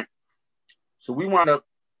different. So we wound up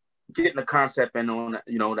getting the concept in on,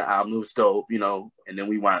 the album. It was dope, and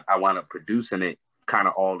then I wound up producing it kind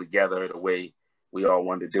of all together the way we all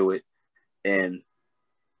wanted to do it. And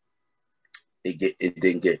it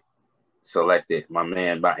didn't get selected. My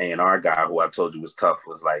A&R guy, who I told you was tough,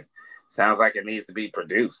 was like, sounds like it needs to be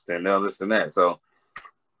produced and all this and that. So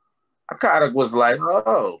I kind of was like,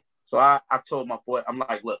 oh. So I told my boy, I'm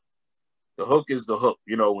like, look, the hook is the hook,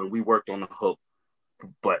 when we worked on the hook.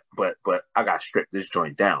 But I got to strip this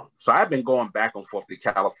joint down. So I've been going back and forth to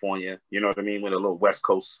California, you know what I mean, with a little West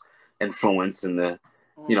Coast influence and the,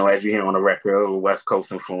 as you hear on the record, a little West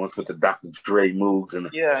Coast influence with the Dr. Dre Moogs and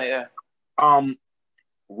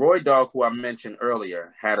Roy Dog, who I mentioned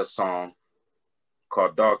earlier, had a song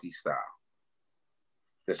called Doggy Style.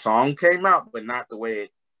 The song came out, but not the way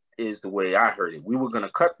it is the way I heard it. We were going to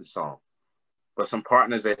cut the song, but some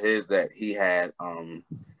partners of his that he had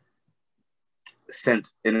sent,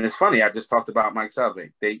 and it's funny, I just talked about Mike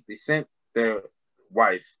Salvay. They sent their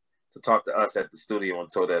wife to talk to us at the studio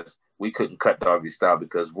and told us we couldn't cut Doggy Style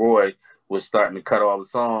because Roy was starting to cut all the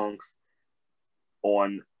songs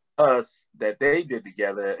on us that they did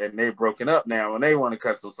together, and they're broken up now and they want to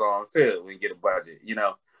cut some songs too and get a budget, you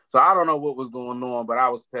know. So I don't know what was going on, but I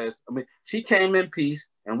was pissed. I mean, she came in peace,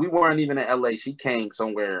 and we weren't even in LA. She came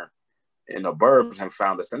somewhere in the burbs and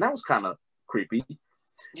found us, and that was kind of creepy.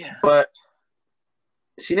 Yeah. But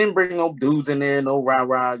she didn't bring no dudes in there, no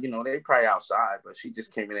rah-rah, you know, they probably outside, but she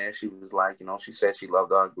just came in there and she was like, you know, she said she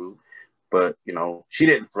loved our group, but, you know, she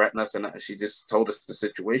didn't threaten us, and she just told us the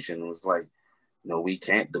situation. It was like, no, we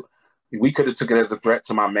can't do it. We could have took it as a threat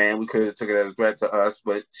to my man. We could have took it as a threat to us,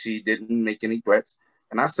 but she didn't make any threats.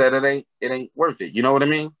 And I said it ain't worth it. You know what I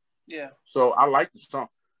mean? Yeah. So I like the song.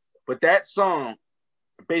 But that song,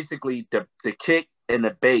 basically the kick and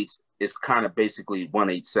the bass is kind of basically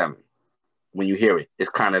 187. When you hear it, it's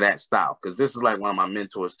kind of that style. Because this is like one of my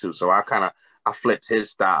mentors too. So I flipped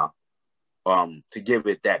his style to give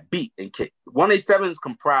it that beat and kick. 187 is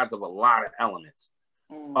comprised of a lot of elements.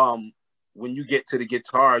 When you get to the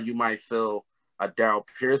guitar, you might feel a Daryl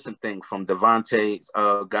Pearson thing from Devontae's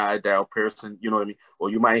guy, Daryl Pearson, you know what I mean? Or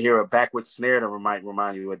you might hear a backward snare that might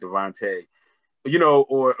remind you of Devontae, you know,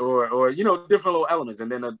 or you know, different little elements,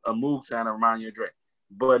 and then a Moog sound that remind you of Dre.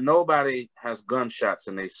 But nobody has gunshots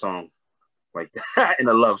in their song like that in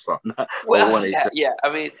a love song. Well, yeah,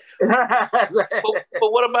 I mean,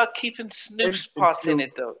 but what about keeping Snoop's parts in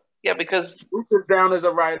it though? Yeah, because Snoop is down as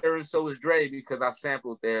a writer, and so is Dre, because I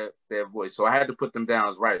sampled their voice, so I had to put them down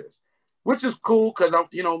as writers, which is cool because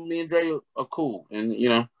you know, me and Dre are cool, and you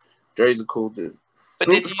know, Dre's a cool dude.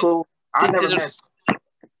 Snoop is cool. I never met.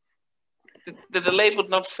 Did the label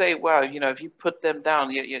not say, "Wow, you know, if you put them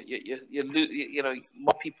down, you know,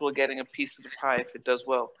 more people are getting a piece of the pie if it does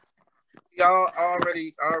well"? Y'all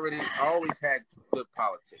always had good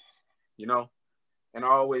politics, you know, and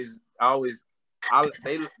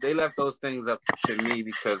they left those things up to me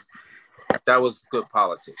because that was good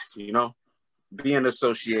politics, you know, being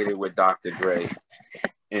associated with Dr. Dre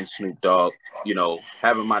and Snoop Dogg, you know,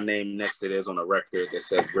 having my name next to theirs on a record that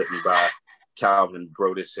says written by Calvin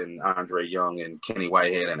Brodus and Andre Young and Kenny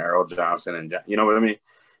Whitehead and Earl Johnson, and you know what I mean?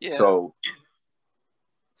 Yeah. So,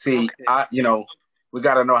 see, okay. You know, we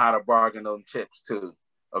got to know how to bargain those chips too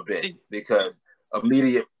a bit, because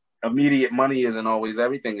immediate money isn't always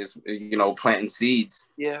everything. Is, you know, planting seeds.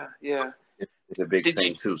 Yeah. It's a big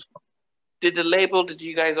thing too. Did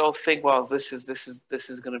you guys all think, well, this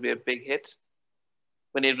is going to be a big hit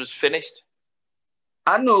when it was finished?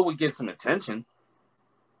 I knew it would get some attention.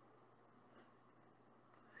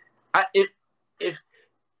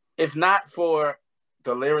 If not for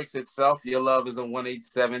the lyrics itself, Your Love is a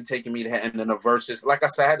 187, taking me to heaven, and then the verses. Like I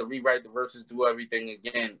said, I had to rewrite the verses, do everything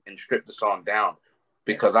again, and strip the song down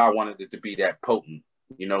because I wanted it to be that potent,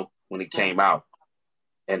 you know, when it came out,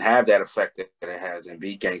 and have that effect that it has, and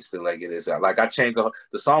be gangster like it is. Like I changed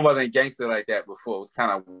the song wasn't gangster like that before. It was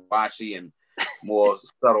kind of washy and more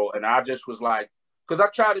subtle, and I just was like, because I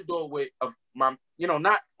tried to do it with my, you know,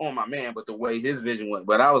 not on my man, but the way his vision went.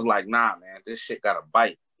 But I was like, nah, man, this shit got to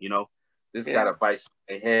bite, you know? This got to bite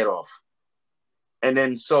their head off. And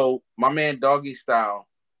then, so my man Doggy Style,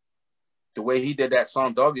 the way he did that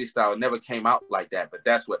song, Doggy Style, it never came out like that. But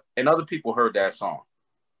that's what, and other people heard that song.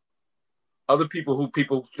 Other people who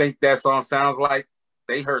people think that song sounds like,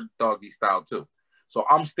 they heard Doggy Style too. So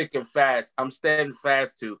I'm sticking fast. I'm standing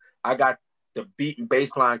fast to, I got the beat and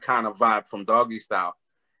bass line kind of vibe from Doggy Style.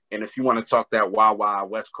 And if you want to talk that wild, wild,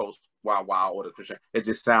 West Coast, wild, wild, or the Christian, it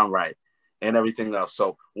just sound right. And everything else.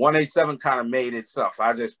 So 187 kind of made itself.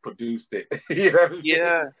 I just produced it. You know what I mean?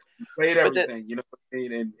 Yeah. Played everything, you know what I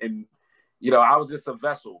mean? And, you know, I was just a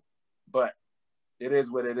vessel. But it is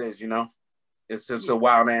what it is, you know? It's just a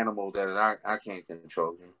wild animal that I can't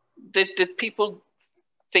control. You know? Did people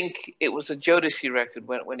think it was a Jodeci record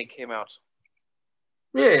when it came out?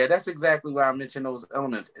 Yeah, that's exactly why I mentioned those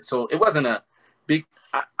elements. So it wasn't a big.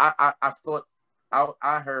 I thought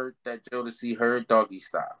I heard that Jodeci heard Doggy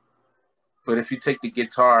Style, but if you take the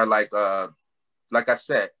guitar, like I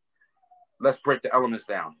said, let's break the elements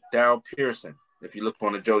down. Daryl Pearson, if you look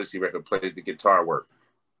on the Jodeci record, plays the guitar work.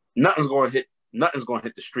 Nothing's going to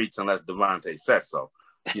hit the streets unless Devontae says so.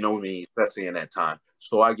 You know what I mean? Especially in that time.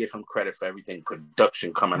 So I give him credit for everything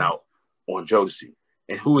production coming out on Jodeci,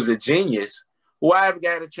 and who is a genius. Who I haven't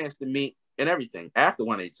got a chance to meet and everything after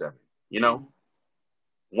 187, you know?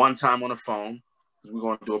 One time on the phone, we were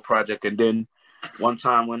going to do a project, and then one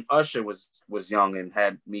time when Usher was young and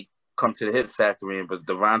had me come to the Hit Factory, but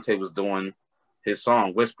Devontae was doing his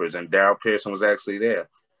song Whispers, and Daryl Pearson was actually there.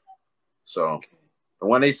 So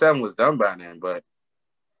 187 was done by then, but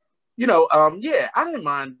yeah, I didn't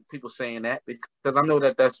mind people saying that because I know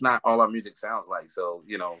that that's not all our music sounds like. So,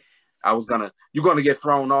 you're gonna get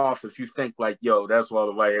thrown off if you think like, yo, that's all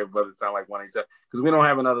the White Hair Brothers sound like 187, because we don't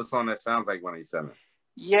have another song that sounds like 187.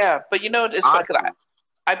 Yeah, but it's funny, 'cause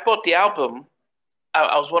I bought the album.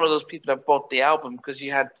 I was one of those people that bought the album because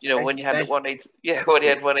you had, when you had the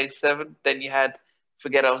 187, then you had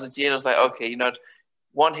Forget I Was a G, and I was like, okay,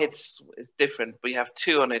 one hit is different, but you have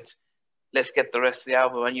two on it. Let's get the rest of the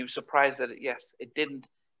album. And you were surprised that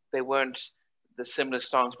they weren't the similar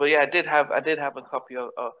songs. But yeah, I did have a copy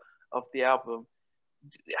of the album.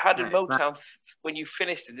 How did Motown, when you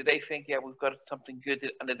finished it, did they think, yeah, we've got something good,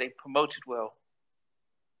 and did they promote it well?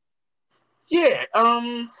 Yeah,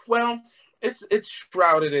 well, it's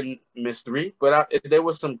shrouded in mystery, but there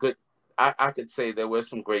was some good. I could say there were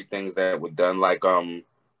some great things that were done, like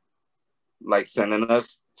sending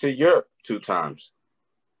us to Europe 2 times.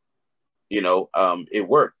 It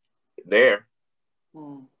worked there.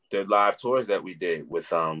 The live tours that we did with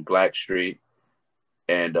Blackstreet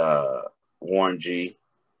and Warren G.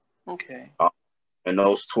 Okay. And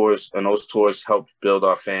those tours helped build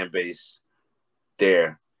our fan base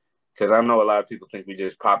there. Because I know a lot of people think we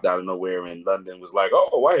just popped out of nowhere in London, was like,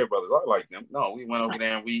 oh, White Hair Brothers, I like them. No, we went over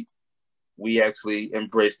there and we actually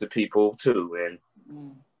embraced the people too.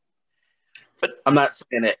 And but I'm not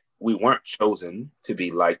saying that we weren't chosen to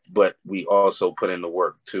be liked, but we also put in the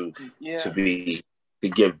work to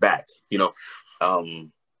give back, to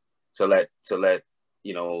let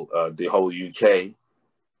the whole UK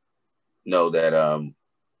know that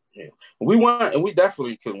we want, and we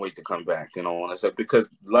definitely couldn't wait to come back, when I said, because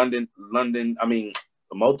London, I mean,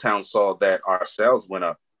 Motown saw that our sales went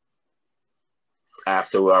up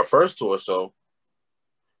after our first tour. So,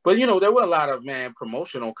 but there were a lot of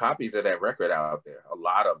promotional copies of that record out there. A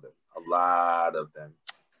lot of them.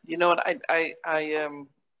 You know what?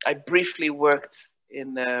 I briefly worked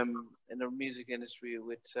in the music industry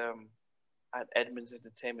with at Edmonds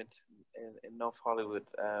Entertainment in North Hollywood.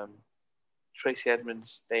 Tracy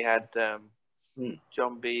Edmonds, they had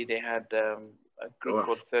John B, they had a group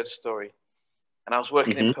called Third Story, and I was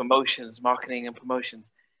working in promotions, marketing and promotions,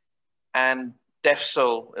 and Def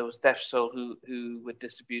Soul, it was Def Soul who were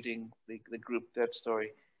distributing the group Third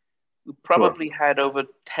Story, who probably had over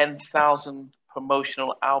 10,000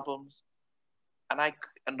 promotional albums, and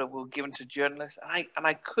they were given to journalists, and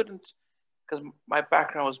I couldn't, because my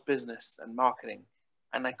background was business and marketing,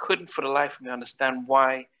 and I couldn't for the life of me understand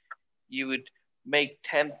why you would make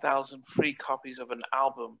 10,000 free copies of an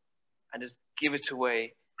album and just give it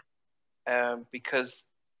away, because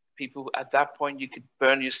people at that point, you could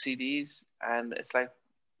burn your CDs, and it's like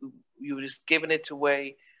you were just giving it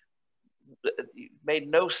away. It made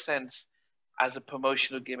no sense as a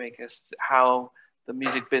promotional gimmick as to how the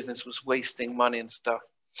music business was wasting money and stuff.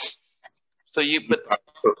 So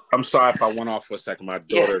I'm sorry if I went off for a second. My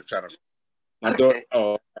daughter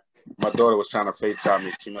my daughter was trying to FaceTime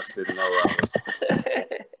me. She must didn't know I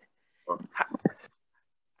was.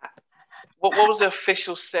 What was the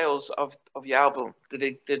official sales of your album?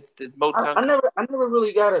 Did Motown? I never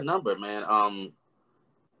really got a number, man. And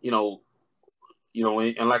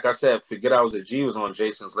like I said, Forget I Was a G was on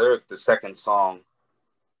Jason's Lyric, the second song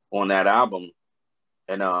on that album,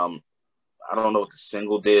 and I don't know what the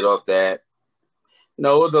single did off that. It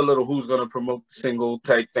was a little who's gonna promote the single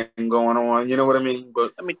type thing going on. You know what I mean?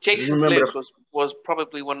 But I mean, Jason's Lyric was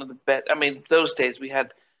probably one of the best. I mean, those days we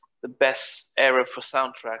had the best era for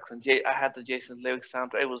soundtracks, and I had the Jason's Lyric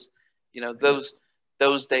soundtrack. It was,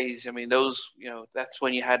 those days. I mean, that's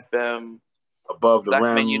when you had Above the Black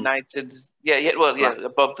Rim, Men United. Yeah, Above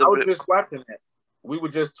the Rim. I was just watching that. We were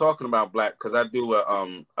just talking about Black, because I do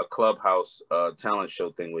a Clubhouse talent show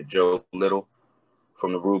thing with Joe Little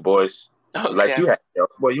from the Rude Boys. Okay. Like you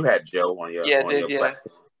had Joe on your platform.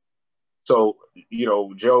 So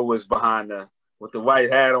Joe was behind with the white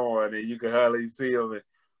hat on, and you could hardly see him.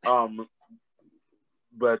 And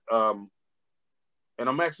and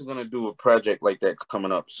I'm actually gonna do a project like that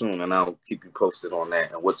coming up soon, and I'll keep you posted on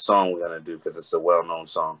that and what song we're gonna do, because it's a well-known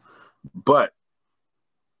song. But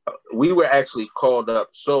we were actually called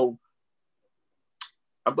up. So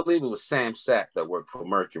I believe it was Sam Sapp that worked for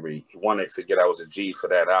Mercury. He wanted to Forget I Was a G for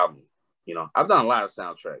that album. I've done a lot of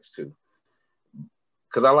soundtracks too,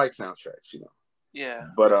 because I like soundtracks. Yeah.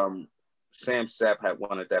 But Sam Sapp had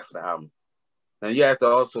wanted that for the album. Now you have to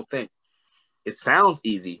also think, it sounds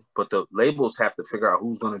easy, but the labels have to figure out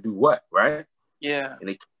who's going to do what, right? Yeah. And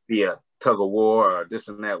it could be a tug of war or this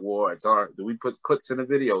and that war. It's hard. Do we put clips in the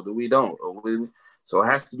video? Do we don't? So it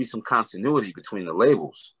has to be some continuity between the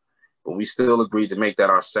labels. But we still agreed to make that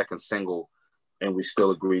our second single and we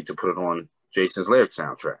still agreed to put it on Jason's Lyric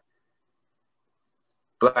soundtrack.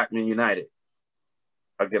 Black Men United.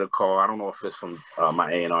 I get a call. I don't know if it's from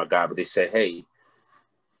my A&R guy, but they said, hey,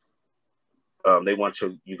 they want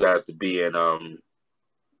you guys to be in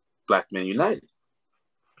Black Men United.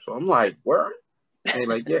 So I'm like, word? And they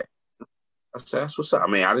like, yeah. I said, that's what's up. I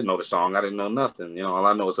mean, I didn't know the song. I didn't know nothing. You know, all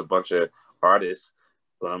I know is a bunch of artists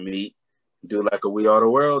gonna meet, do like a We Are the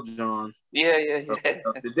World, John. Yeah.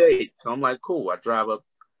 Up to date. So I'm like, cool. I drive up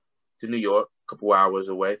to New York, a couple hours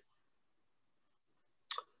away.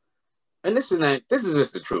 And this is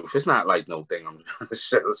just the truth. It's not like no thing I'm trying to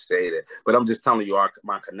say that, but I'm just telling you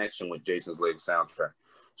my connection with Jason's Lyric soundtrack.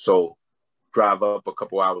 So drive up a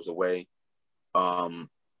couple hours away, and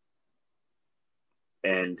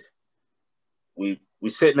we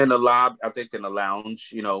sitting in the lobby, I think in the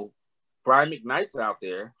lounge. You know, Brian McKnight's out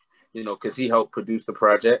there, you know, because he helped produce the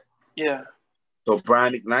project. Yeah. So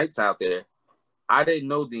Brian McKnight's out there. I didn't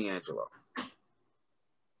know D'Angelo.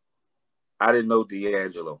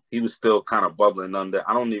 He was still kind of bubbling under.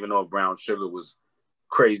 I don't even know if Brown Sugar was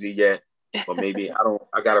crazy yet, or maybe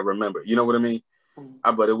I gotta remember. You know what I mean?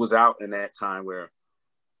 But it was out in that time where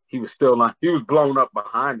he was still he was blown up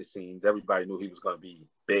behind the scenes. Everybody knew he was gonna be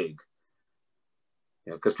big.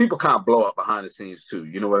 You know, because people kind of blow up behind the scenes too.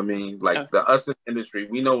 You know what I mean? Like us in the industry,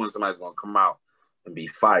 we know when somebody's gonna come out and be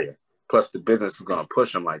fired. Plus the business is gonna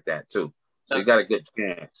push them like that too. So you got a good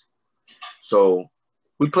chance. So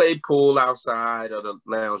we played pool outside of the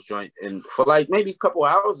lounge joint, and for like maybe a couple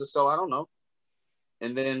hours or so, I don't know.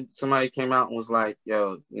 And then somebody came out and was like,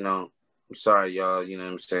 yo, you know, I'm sorry, y'all, you know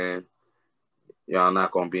what I'm saying? Y'all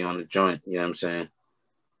not gonna be on the joint, you know what I'm saying?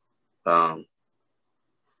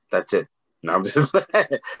 That's it. And I'm just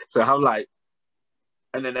so I'm like,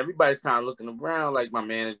 and then everybody's kind of looking around, like my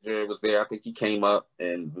manager was there. I think he came up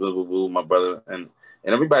and my brother, and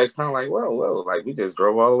everybody's kind of like, whoa, like we just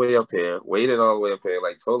drove all the way up here, waited all the way up here,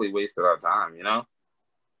 like totally wasted our time, you know?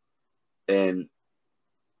 And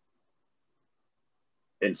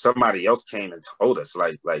somebody else came and told us,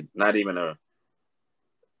 like not even I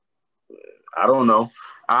don't know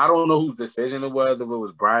whose decision it was, if it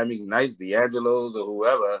was Brian McKnight's, D'Angelo's, or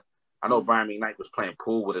whoever. I know Brian McKnight was playing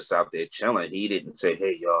pool with us out there chilling. He didn't say,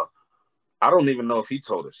 hey, y'all. I don't even know if he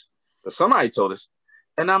told us, but somebody told us.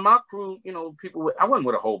 And now my crew, you know, I wasn't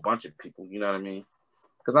with a whole bunch of people, you know what I mean?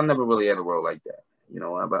 Because I never really had a role like that, you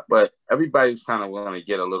know. But everybody was kind of willing to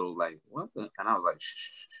get a little like, what? And I was like,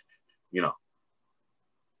 shh, you know.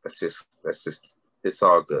 That's just, it's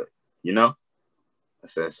all good, you know? I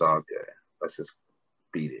said, it's all good. Let's just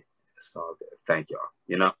beat it. It's all good. Thank y'all,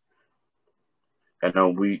 you know? And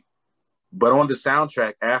then but on the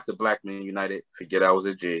soundtrack after Black Men United, Forget I Was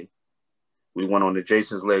a G, we went on the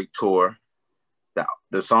Jason's Lyric tour.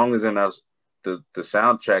 The song is in the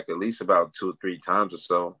soundtrack at least about 2 or 3 times or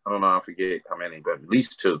so. I don't know, I forget how many, but at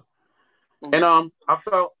least 2. Mm-hmm. And I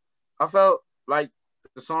felt like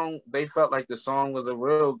they felt like the song was a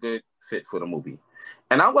real good fit for the movie.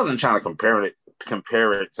 And I wasn't trying to compare it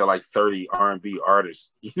to like 30 R&B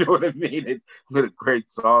artists, you know what I mean, with a great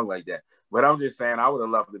song like that. But I'm just saying I would have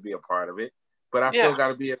loved to be a part of it. But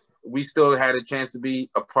we still had a chance to be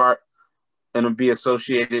a part and be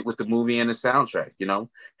associated with the movie and the soundtrack, you know?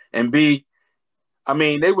 And I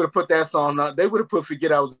mean, they would have put that song up. They would have put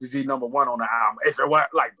Forget I Was the G #1 on the album. If it was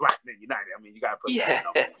like Black Men United, I mean, you got to put that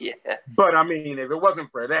number. Yeah. But I mean, if it wasn't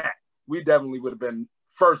for that, we definitely would have been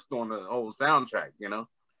first on the whole soundtrack, you know?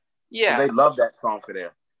 Yeah. They love that song for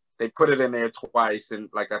there. They put it in there twice. And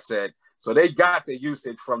like I said, so they got the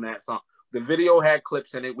usage from that song. The video had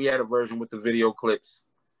clips in it. We had a version with the video clips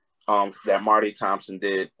that Marty Thompson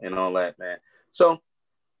did and all that, man. So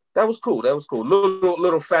that was cool.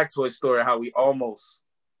 Little factoid story how we almost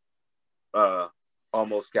got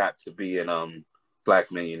to be in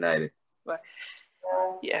Black Men United.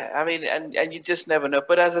 Yeah, I mean, and you just never know.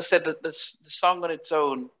 But as I said, the song on its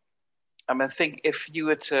own, I mean, I think if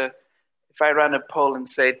I ran a poll and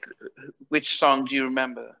said, which song do you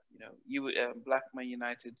remember? You know, Black Men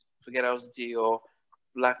United, Forget I Was a G, or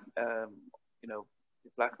Black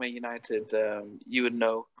Men United, You Would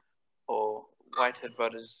Know, or Whitehead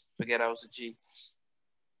Brothers, Forget I Was a G.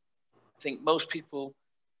 I think most people,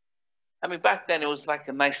 I mean, back then it was like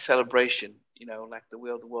a nice celebration, you know, like the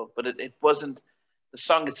We Are the World, but it wasn't, the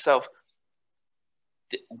song itself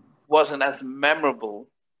wasn't as memorable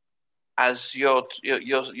as your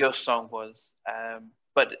song was.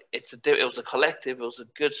 But it was a collective, it was a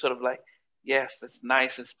good sort of like, yes, that's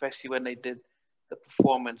nice, especially when they did the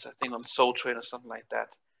performance, I think on Soul Train or something like that.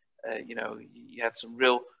 You know, you had some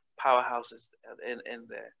real powerhouses in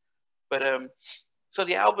there. But so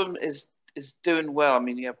the album is is doing well. I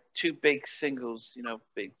mean, you have two big singles,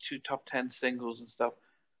 big two top 10 singles and stuff.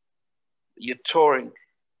 You're touring.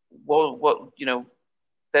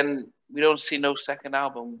 Then we don't see no second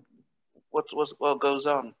album. What goes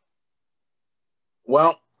on?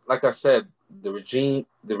 Well, like I said, the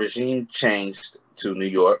regime changed to New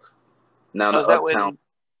York. Now Oh, the is that Uptown. when?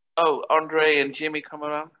 Oh, Andre and Jimmy come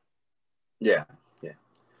around. Yeah, yeah.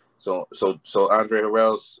 So Andre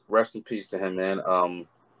Harrell's, rest in peace to him, man.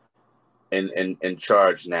 In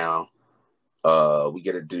charge now. We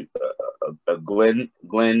get a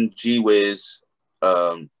Glenn G Wiz,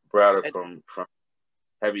 brother from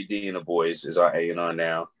Heavy D and the Boys is our A&R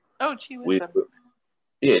now. Oh, G Wiz.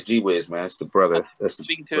 Yeah, G Wiz, man. It's the brother. That's the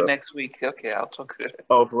speaking to brother. Next week. Okay, I'll talk to it.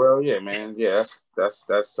 Oh, for real? Yeah, man. Yeah,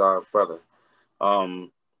 that's our brother.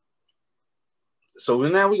 So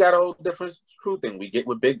now we got a whole different crew thing. We get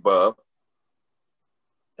with Big Bub.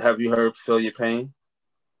 Have you heard Feel Your Pain?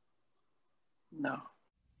 No.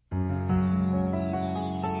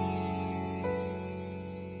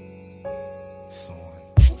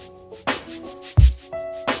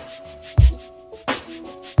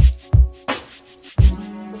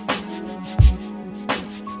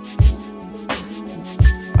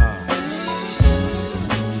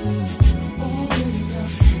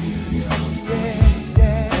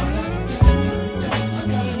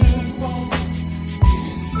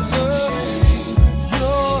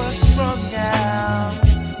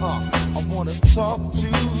 Talk to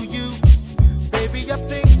you, baby. I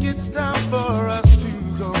think it's time for us to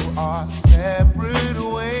go our separate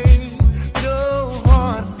ways. No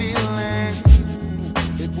hard feelings,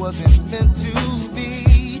 it wasn't meant to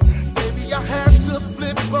be. Baby, I had to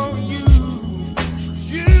flip on you.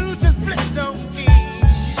 You just flipped on me.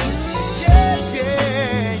 Yeah,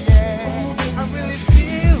 yeah, yeah. I really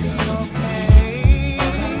feel your pain.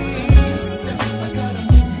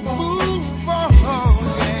 Move on.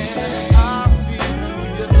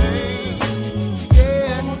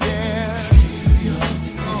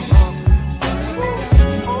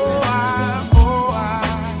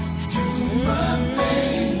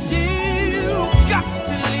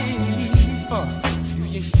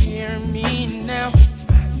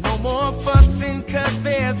 Cause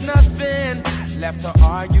there's nothing left to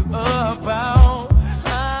argue about.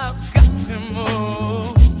 I've got to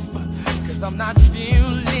move, cause I'm not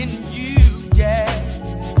feeling you yet.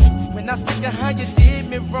 When I think of how you did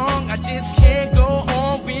me wrong, I just can't go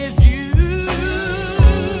on with you.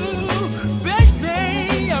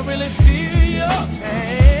 Baby, I really feel your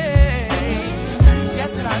pain.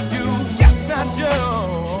 Yes, I do, yes, I do.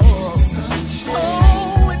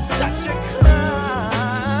 Oh, it's such a crime.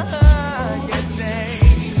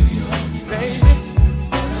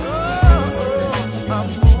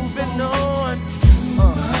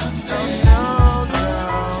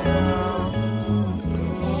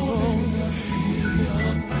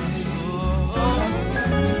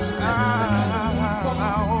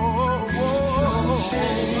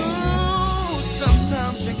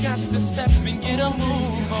 To step and get a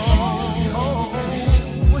move on.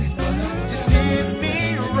 You did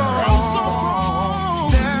me wrong. I'm so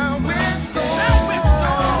wrong. Now it's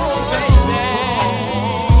on, baby.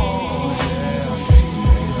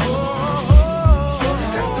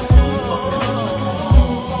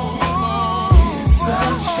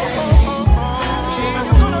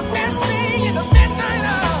 You're gonna miss me in the midnight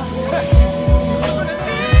hour. You're gonna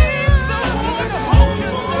need someone to hold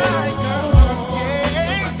you tight, girl.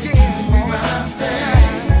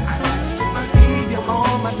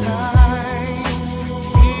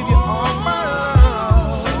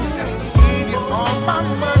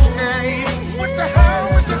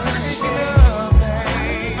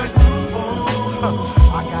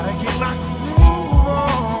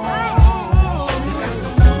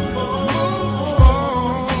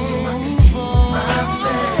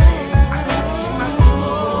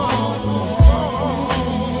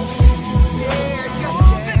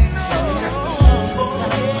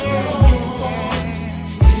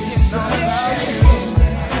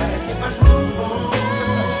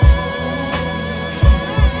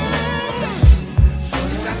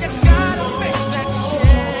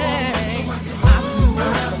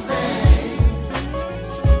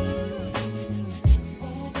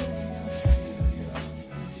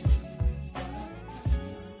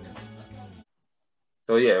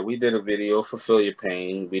 So yeah, we did a video for Feel Your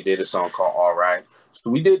Pain. We did a song called All Right. So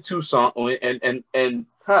we did two songs, and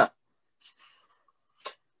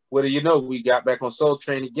what do you know? We got back on Soul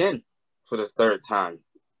Train again for the third time.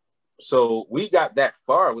 So we got that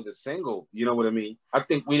far with a single. You know what I mean? I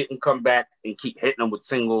think we didn't come back and keep hitting them with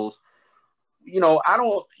singles. We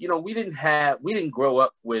didn't grow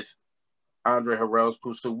up with Andre Harrell's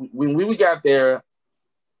crew. So when we got there,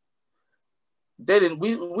 they didn't.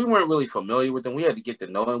 We weren't really familiar with them. We had to get to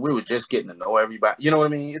know them. We were just getting to know everybody. You know what I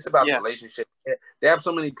mean? It's about the relationship. They have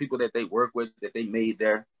so many people that they work with, that they made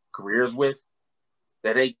their careers with,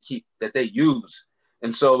 that they use.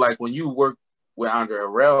 And so, like, when you work with Andre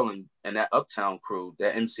Harrell and that Uptown crew,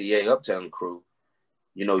 that MCA Uptown crew,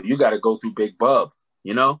 you know, you got to go through Big Bub.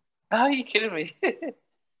 You know? Oh, are you kidding me?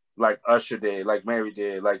 Like Usher did, like Mary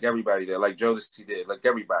did, like everybody did, like Jodeci did, like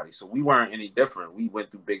everybody. So we weren't any different. We went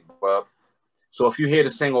through Big Bub. So if you hear the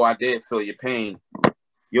single I Did Feel Your Pain,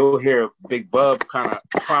 you'll hear Big Bub kind of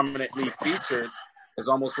prominently featured as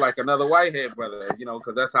almost like another Whitehead brother, you know,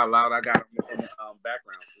 because that's how loud I got him in the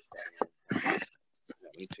background.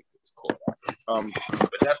 Let me take this cord out.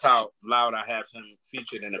 But that's how loud I have him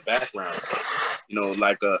featured in the background, you know,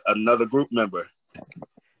 like another group member,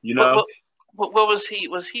 you know. What was he?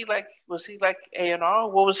 Was he like A&R?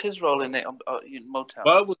 What was his role in Motown?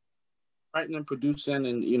 Bub was writing and producing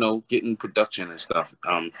and, you know, getting production and stuff.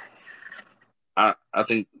 I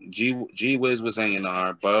think G Wiz was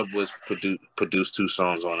A&R. Bub was produced 2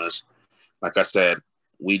 songs on us. Like I said,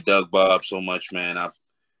 we dug Bub so much, man.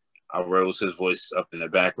 I rose his voice up in the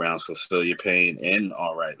backgrounds for Feel Your Pain and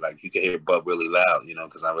All Right. Like, you can hear Bub really loud, you know,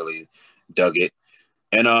 because I really dug it.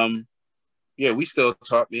 And yeah, we still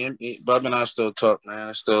talk. Bub and I still talk, man.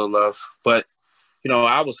 I still love. But, you know,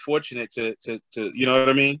 I was fortunate to you know what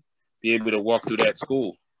I mean, be able to walk through that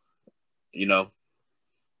school, you know,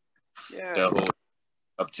 that whole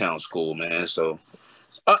Uptown school, man. So,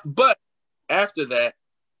 but after that,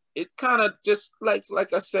 it kind of just like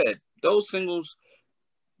I said, those singles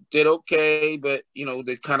did okay, but, you know,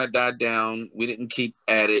 they kind of died down. We didn't keep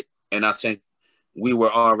at it, and I think we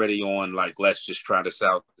were already on, like, let's just try this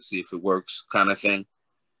out to see if it works kind of thing.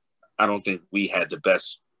 I don't think we had the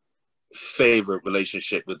best favorite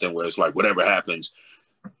relationship with them where it's like, whatever happens,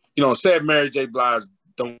 you know, said Mary J. Blige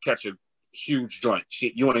don't catch a huge joint.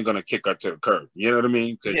 You ain't going to kick her to the curb. You know what I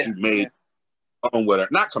mean? Because you made on with her.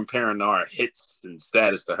 Not comparing our hits and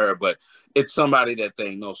status to her, but it's somebody that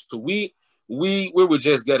they know. So we were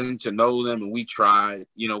just getting to know them, and we tried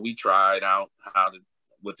out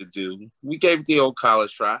what to do. We gave it the old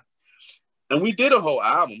college try, and we did a whole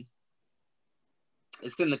album.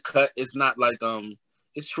 It's in the cut. It's not like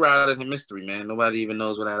it's shrouded in mystery, man. Nobody even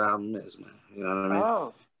knows what that album is, man. You know what I mean?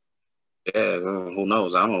 Oh, yeah. Who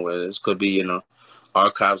knows? I don't know where it is. Could be in the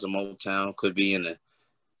archives of Motown. Could be in the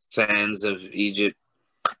sands of Egypt.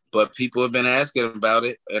 But people have been asking about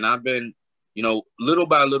it, and I've been, you know, little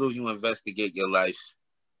by little, you investigate your life.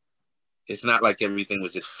 It's not like everything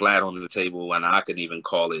was just flat on the table and I could even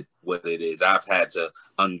call it what it is. I've had to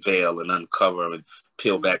unveil and uncover and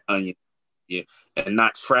peel back onions, and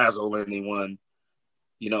not frazzle anyone,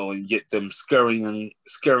 you know, and get them scurrying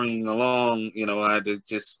along. You know, I had to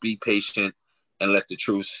just be patient and let the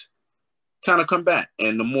truth kind of come back.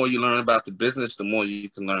 And the more you learn about the business, the more you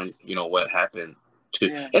can learn, you know, what happened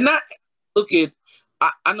to, and not look at,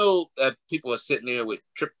 I know that people are sitting there with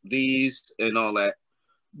Trip D's and all that,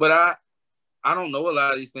 but I don't know a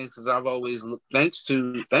lot of these things because I've always looked, thanks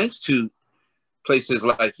to places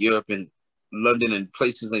like Europe and London and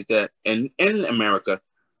places like that, and in America,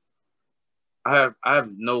 I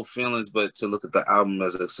have no feelings but to look at the album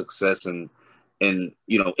as a success, and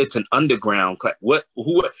you know, it's an underground.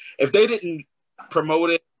 Who if they didn't promote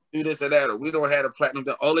it, do this or that, or we don't have a platinum,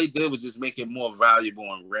 all they did was just make it more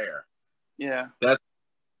valuable and rare. Yeah, that's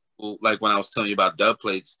like when I was telling you about dub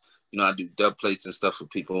plates. You know, I do dub plates and stuff for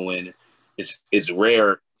people when it's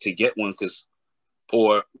rare to get one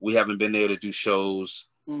or we haven't been there to do shows.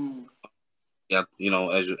 Yeah, you know,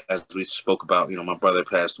 as we spoke about, you know, my brother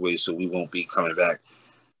passed away, so we won't be coming back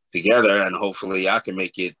together, and hopefully I can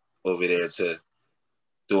make it over there to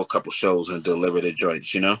do a couple shows and deliver the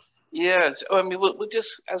joints, you know? Yeah, I mean, we're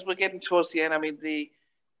just, as we're getting towards the end, I mean,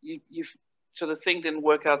 so the thing didn't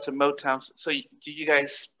work out to Motown, so did you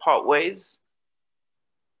guys part ways?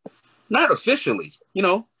 Not officially, you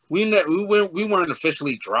know. We weren't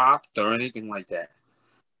officially dropped or anything like that.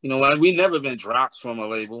 You know, we never been dropped from a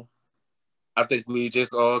label. I think we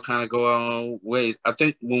just all kind of go our own ways. I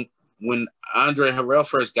think when Andre Harrell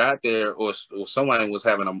first got there, or someone was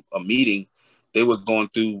having a meeting, they were going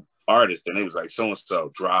through artists, and they was like,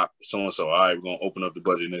 so-and-so drop, so-and-so, all right, we're going to open up the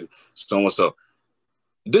budget, so-and-so.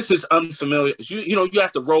 This is unfamiliar. You know, you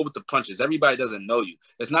have to roll with the punches. Everybody doesn't know you.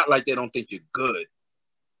 It's not like they don't think you're good.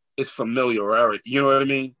 It's familiarity. You know what I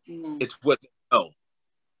mean? It's what they know.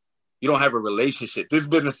 You don't have a relationship. This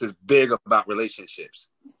business is big about relationships.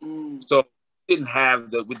 So they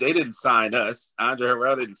didn't sign us. Andre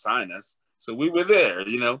Harrell didn't sign us. So we were there,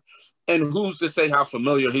 you know. And who's to say how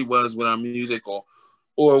familiar he was with our music or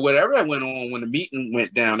whatever that went on when the meeting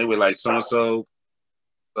went down. They were like, so-and-so.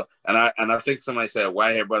 And I think somebody said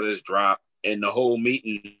Whitehead Brothers dropped, and the whole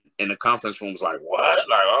meeting in the conference room was like, what?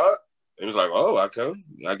 Like, what? It was like, oh, okay,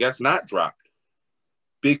 I guess not dropped.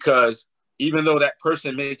 Because even though that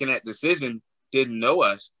person making that decision didn't know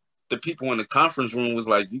us, the people in the conference room was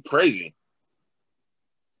like, you crazy.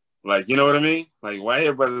 Like, you know what I mean? Like,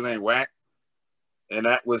 Whitehead Brothers ain't whack. And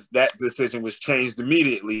that decision was changed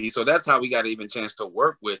immediately. So that's how we got even chance to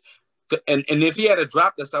work with. And if he had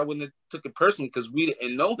dropped us, I wouldn't have took it personally because we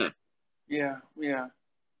didn't know him. Yeah. We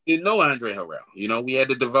didn't know Andre Harrell. You know, we had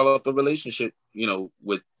to develop a relationship, you know,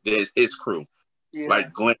 with his crew. Yeah.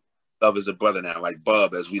 Like Glenn, love as a brother now. Like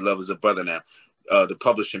Bub, as we love as a brother now. The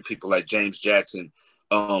publishing people like James Jackson,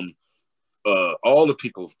 all the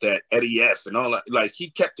people that Eddie F. and all that. Like he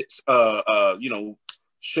kept it, you know,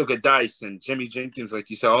 Sugar Dice and Jimmy Jenkins,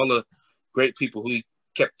 like you said, all the great people who he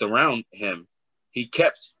kept around him, he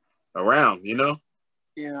kept around, you know?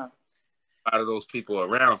 Yeah. A lot of those people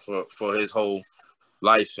around for his whole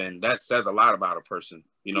life. And that says a lot about a person,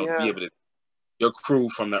 you know, be able to, your crew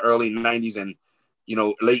from the early 90s and, you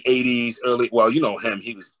know, late 80s, well, you know him,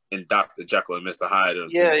 he was in Dr. Jekyll and Mr. Hyde.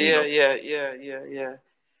 Yeah.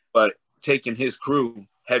 But taking his crew,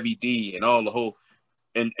 Heavy D and all the whole,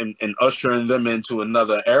 and ushering them into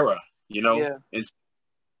another era, you know,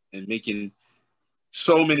 and making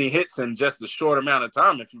so many hits in just a short amount of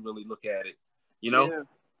time, if you really look at it, you know. Yeah.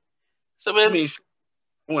 So I mean,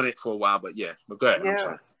 doing it for a while, but go ahead. I'm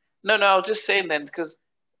sorry. No, I was just saying then, because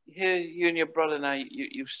here you and your brother now,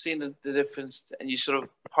 you've seen the difference, and you sort of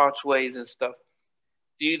part ways and stuff.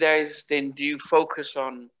 Do you focus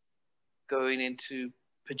on going into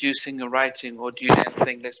producing and writing, or do you then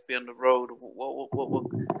think let's be on the road? What?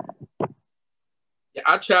 Yeah,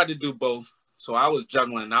 I tried to do both. So I was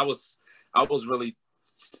juggling. I was really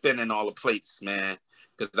spinning all the plates, man,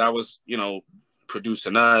 because I was, you know,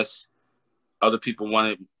 producing us. Other people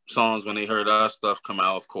wanted songs when they heard our stuff come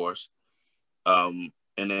out, of course. And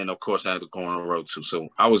then, of course, I had to go on the road too. So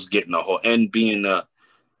I was getting the whole, and being the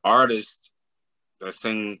artist that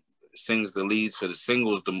sings the leads for the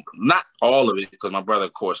singles, not all of it, because my brother,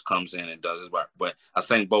 of course, comes in and does his work, but I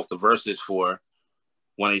sang both the verses for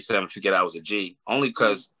 187 Forget I Was a G, only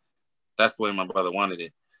because that's the way my brother wanted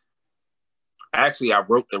it. Actually, I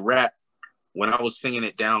wrote the rap when I was singing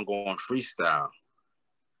it down going freestyle,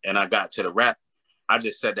 and I got to the rap, I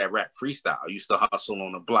just said that rap freestyle. I used to hustle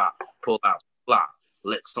on the block, pull out block,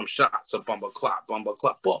 lick some shots, a bumble clock, boom.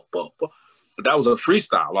 But that was a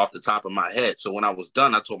freestyle off the top of my head. So when I was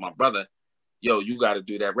done, I told my brother, yo, you got to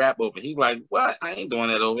do that rap over. He's like, what? I ain't doing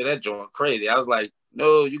that over. That joint crazy. I was like,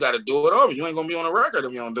 no, you got to do it over. You ain't going to be on a record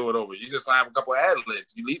if you don't do it over. You just going to have a couple of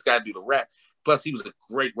ad-libs. You at least got to do the rap. Plus, he was a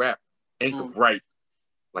great rapper. And could write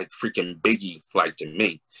like freaking Biggie, like to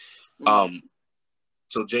me.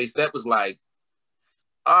 So Jay Step was like,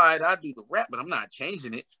 all right, I'll do the rap, but I'm not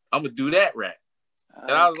changing it. I'm going to do that rap.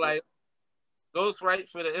 And I was like, Ghostwrite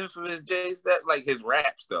for the infamous Jay Step, like his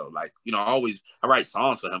raps though. Like, you know, I write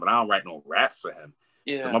songs for him, but I don't write no raps for him.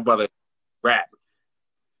 Yeah. But my brother rap,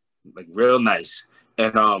 like real nice.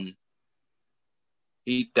 And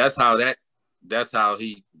that's how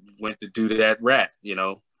he went to do that rap, you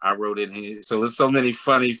know. I wrote it here. So there's so many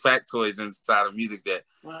funny factoids inside of music that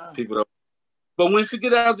people don't. But when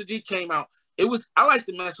Forget I Was a G came out, I like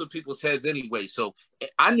to mess with people's heads anyway. So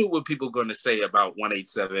I knew what people were going to say about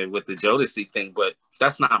 187 with the Jodeci thing, but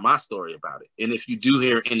that's not my story about it. And if you do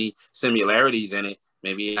hear any similarities in it,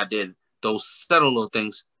 maybe I did those subtle little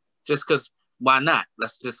things just because why not?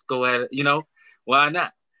 Let's just go at it, you know? Why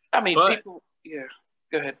not? I mean, people, yeah,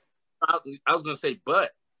 go ahead. I was going to say, but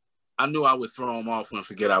I knew I would throw them off when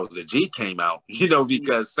Forget I Was a G came out, you know,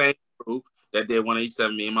 because same group that did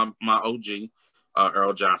 187, me and my OG,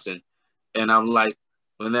 Earl Johnson. And I'm like,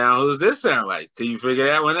 well, now who's this sound like? Can you figure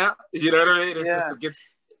that one out? You know what I mean?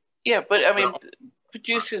 Yeah, but I mean,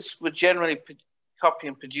 producers were generally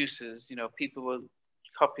copying producers. You know, people were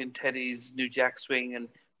copying Teddy's New Jack Swing and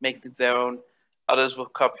making it their own. Others were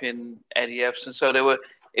copying Eddie F's, and so it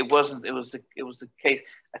was the case.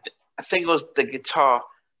 I think it was the guitar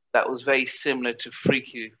that was very similar to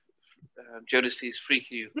Freak You, Jodeci's Freak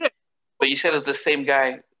You. Yeah. But you said it's the same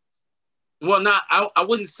guy. Well, I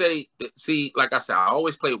wouldn't say that. See, like I said, I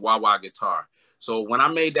always played wah-wah guitar. So when I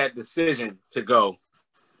made that decision to go,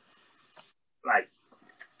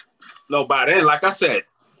 by then, like I said,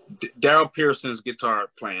 Daryl Pearson's guitar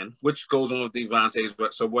playing, which goes on with Devontae's.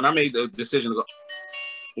 But so when I made the decision to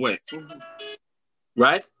go,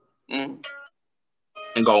 right? And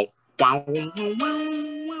go,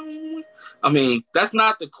 I mean, that's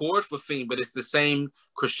not the chord for Fiend, but it's the same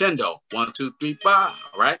crescendo. 1, 2, 3, 4,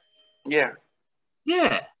 right? Yeah.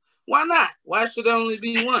 Yeah. Why not? Why should there only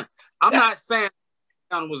be one? I'm not saying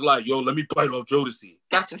was like, yo, let me play Love Jodeci.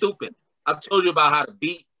 That's stupid. I told you about how to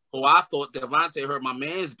beat. Oh, I thought Devontae heard my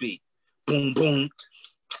man's beat. Boom, boom,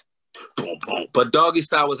 boom, boom. But Doggy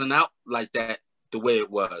Style wasn't out like that the way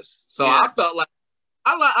it was. So I felt like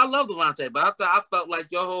I love Devontae, but I felt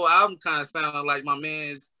like your whole album kind of sounded like my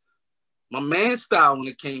man's style when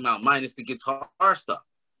it came out, minus the guitar stuff.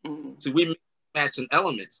 Mm-hmm. So we matching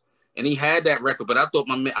elements. And he had that record, but I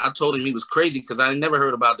told him he was crazy because I never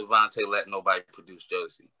heard about Devontae letting nobody produce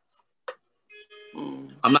Jodeci.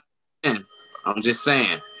 Mm. I'm not saying. I'm just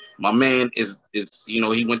saying. My man is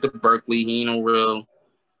he went to Berkeley. He ain't no real,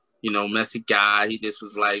 messy guy. He just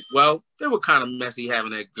was like, well, they were kind of messy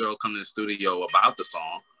having that girl come to the studio about the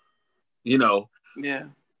song, Yeah.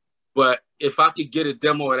 But if I could get a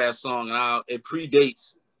demo of that song, and it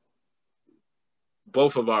predates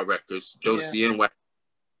both of our records, Jodeci and Wax.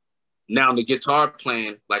 Now the guitar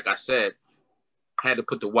playing, like I said, had to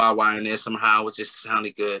put the wah-wah in there somehow. It just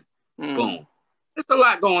sounded good. Mm. Boom. There's a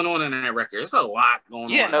lot going on in that record. There's a lot going on.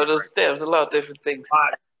 Yeah, no, there's a lot of different things.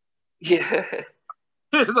 Yeah.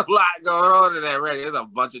 There's a lot going on in that record. There's a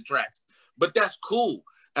bunch of tracks. But that's cool.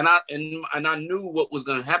 And I knew what was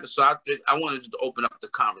gonna happen. So I wanted to open up the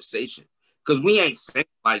conversation. Because we ain't singing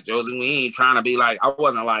like Josie. We ain't trying to be like, I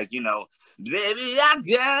wasn't like, baby, I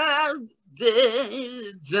got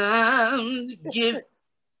done give.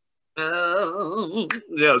 I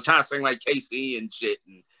was trying to sing like KC and shit,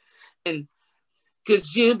 and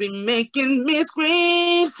cause you be making me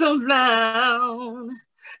scream so loud.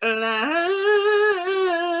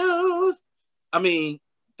 I mean,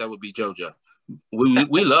 that would be JoJo.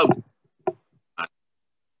 We love it.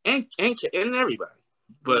 and everybody,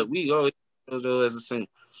 but we always JoJo as a singer.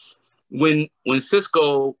 When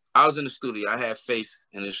Cisco, I was in the studio. I had Faith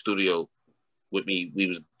in the studio with me. We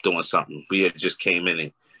was doing something. We had just came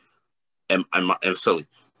in and Philly.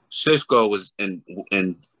 Cisco was and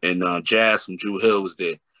Jazz from Drew Hill was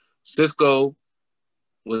there. Cisco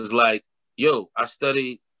was like, yo, I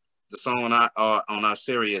studied the song on our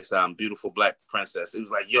Sirius album, Beautiful Black Princess. It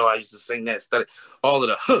was like, yo, I used to sing that, study all of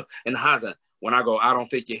the huh and the ha's. When I go, I don't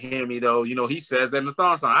think you hear me though. He says that in the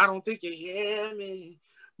thong song, I don't think you hear me.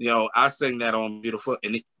 I sing that on Beautiful.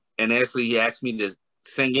 And actually he asked me to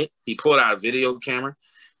sing it. He pulled out a video camera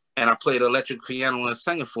and I played electric piano and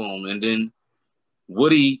sang it for him. And then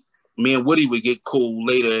me and Woody would get cool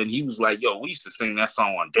later, and he was like, yo, we used to sing that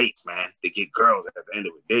song on dates, man, to get girls at the end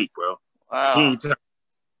of a date, bro. Wow. He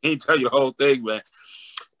ain't tell you the whole thing, man.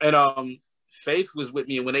 And Faith was with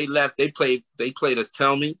me, and when they left, they played us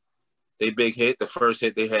Tell Me, they big hit, the first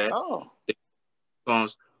hit they had. Oh.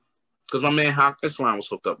 Songs. Because my man Hawk Islam was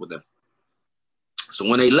hooked up with them. So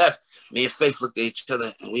when they left, me and Faith looked at each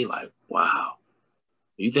other, and we like, wow.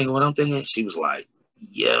 You thinking what I'm thinking? She was like,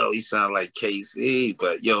 yo, he sounded like KC,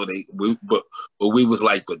 but yo, we was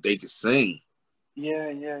like, but they could sing.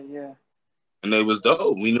 Yeah. And they was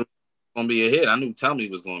dope. We knew it was gonna be a hit. I knew Tell Me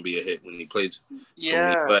was gonna be a hit when he played.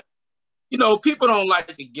 Yeah. But people don't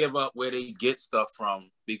like to give up where they get stuff from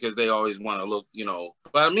because they always want to look,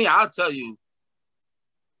 But I mean, I'll tell you,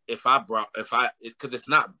 because it's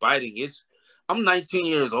not biting. I'm 19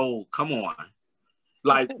 years old. Come on,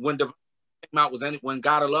 like when the came out when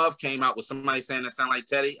God of Love came out, was somebody saying that sound like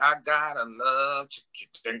Teddy? I gotta love.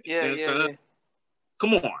 Yeah.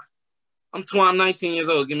 Come on. I'm 19 years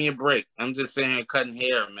old. Give me a break. I'm just sitting here cutting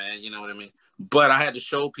hair, man. You know what I mean? But I had to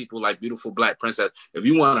show people like Beautiful Black Princess. If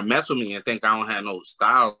you want to mess with me and think I don't have no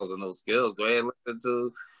styles or no skills, go ahead and listen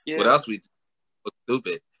to what else we do.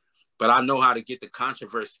 Stupid. But I know how to get the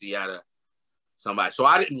controversy out of somebody. So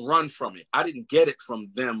I didn't run from it. I didn't get it from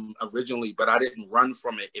them originally, but I didn't run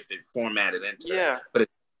from it if it formatted into it. But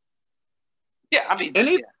I mean, and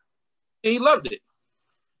he loved it.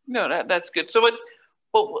 No, that's good. So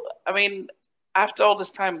I mean, after all this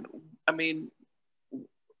time, I mean,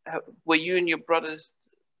 were you and your brothers,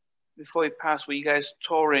 before he passed, were you guys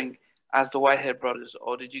touring as the Whitehead Brothers,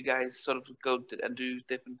 or did you guys sort of go and do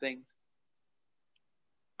different things?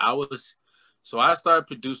 So I started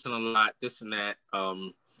producing a lot, this and that.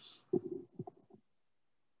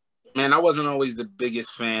 Man, I wasn't always the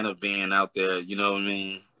biggest fan of being out there, you know what I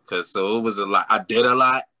mean? So it was a lot. I did a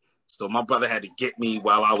lot. So my brother had to get me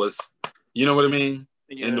while I was, you know what I mean?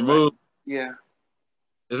 In the mood. Yeah.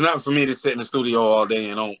 It's not for me to sit in the studio all day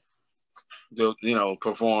and don't do,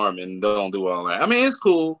 perform and don't do all that. I mean, it's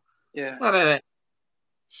cool. Yeah.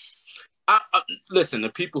 Listen, the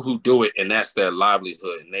people who do it and that's their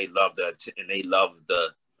livelihood and they love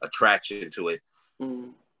the attraction to it.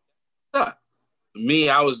 Mm. Me,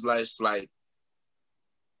 I was like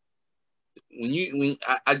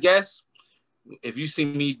I guess if you see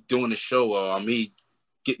me doing a show or me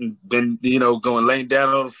going laying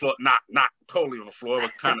down on the floor, not totally on the floor,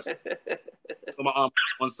 but kind of put my arm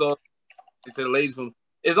on so into the ladies room,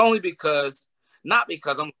 it's only because not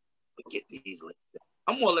because I'm get these.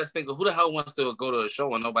 I'm more or less thinking, who the hell wants to go to a show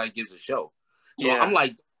when nobody gives a show? So yeah. I'm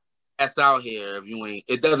like, that's out here. If you ain't,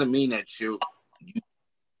 it doesn't mean that you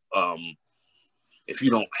if you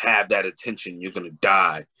don't have that attention, you're gonna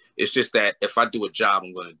die. It's just that if I do a job,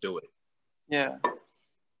 I'm gonna do it. Yeah.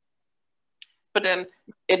 But then,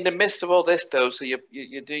 in the midst of all this, though, so you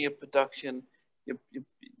do your production, your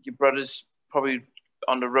brother's probably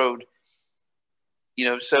on the road.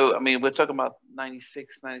 So I mean, we're talking about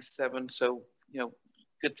 96, 97. So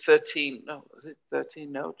good 13. No, was it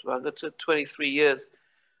 13? No, that's 23 years.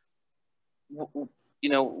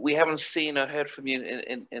 We haven't seen or heard from you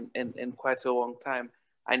in quite a long time.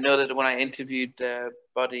 I know that when I interviewed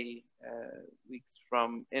Buddy weeks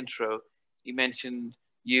from Intro, he mentioned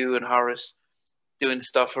you and Horace doing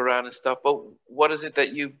stuff around and stuff. But what is it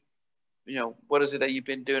that you've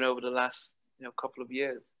been doing over the last couple of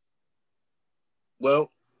years?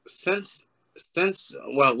 Well, since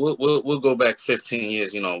we'll go back 15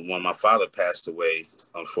 years. When my father passed away,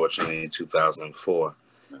 unfortunately, in 2004,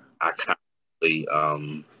 I kind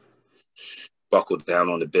of buckled down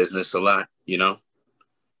on the business a lot,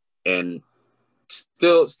 and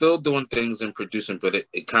still doing things and producing, but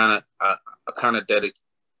it kind of I kind of dedicated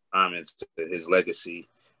time into his legacy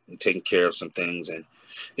and taking care of some things. And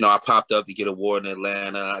I popped up to get an award in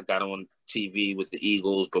Atlanta. I got on TV with the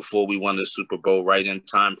Eagles before we won the Super Bowl, right in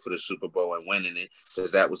time for the Super Bowl and winning it,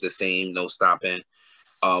 because that was the theme, no stopping.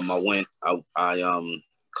 I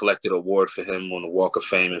collected an award for him on the Walk of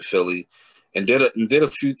Fame in Philly, and did a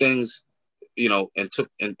few things, and took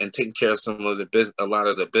and taking care of some of the a lot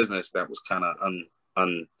of the business that was kind of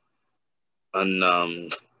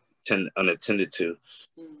unattended to.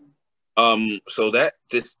 So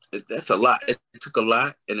that's a lot. It took a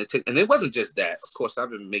lot, and it wasn't just that. Of course,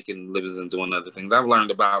 I've been making livings and doing other things. I've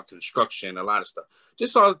learned about construction, a lot of stuff,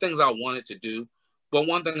 just all the things I wanted to do. But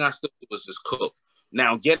one thing I still did was just cook.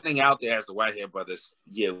 Now, getting out there as the Whitehead Brothers,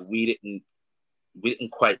 yeah, we didn't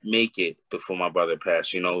quite make it before my brother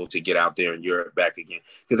passed, to get out there in Europe back again,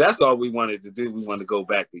 because that's all we wanted to do. We wanted to go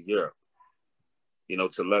back to Europe,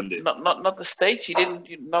 to London. Not the States. You didn't.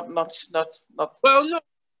 Not. Well, no.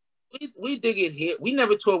 We dig it here. We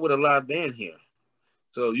never toured with a live band here.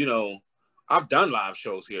 So, I've done live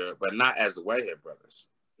shows here, but not as the Whitehead Brothers.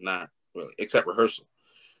 Not really, except rehearsal.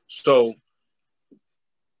 So,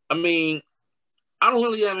 I mean, I don't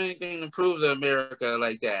really have anything to prove to America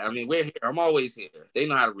like that. I mean, we're here. I'm always here. They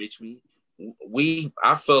know how to reach me.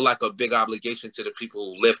 I feel like a big obligation to the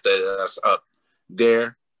people who lifted us up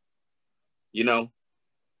there,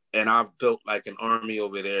 and I've built like an army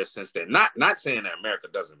over there since then. Not saying that America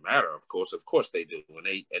doesn't matter, of course they do,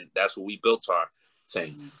 and that's what we built our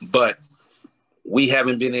thing. But we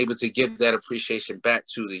haven't been able to give that appreciation back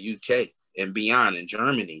to the UK and beyond, in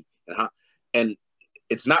Germany, and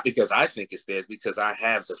it's not because I think it's theirs, because I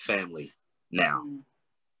have the family now.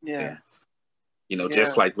 Yeah.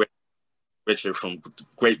 Just like Richard from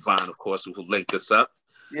Grapevine, of course, who linked us up.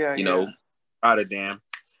 Rotterdam,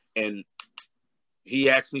 and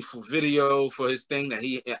he asked me for video for his thing that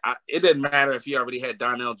it didn't matter if he already had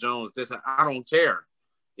Donnell Jones. I don't care.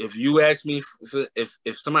 If you ask me,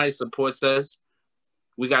 if somebody supports us,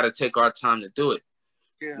 we got to take our time to do it.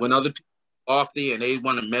 Yeah. When other people are lofty and they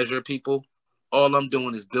want to measure people, all I'm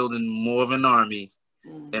doing is building more of an army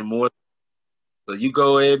and more. So you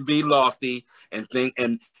go ahead and be lofty and think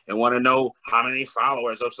and want to know how many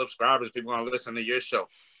followers or subscribers people are going to listen to your show.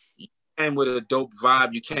 Came with a dope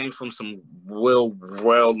vibe. You came from some well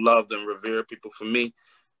loved and revered people for me,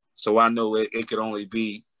 so I know it could only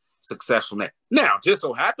be successful. Now, just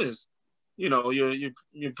so happens, you're like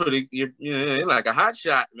a hot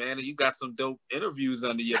shot, man, and you got some dope interviews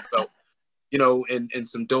under your belt, and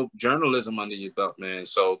some dope journalism under your belt, man.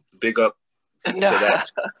 So big up to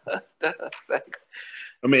that.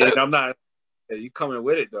 I mean, I'm not. You coming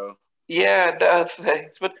with it though? Yeah,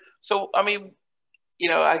 thanks. But so I mean.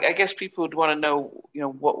 I guess people would want to know,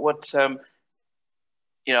 what I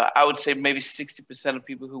would say maybe 60% of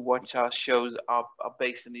people who watch our shows are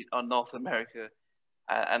based on North America,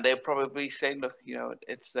 and they're probably saying, look,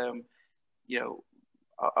 it's, are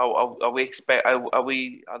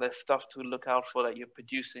there stuff to look out for that you're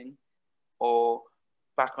producing, or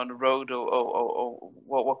back on the road, or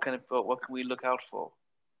what can we look out for?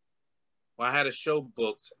 Well, I had a show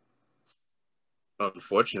booked,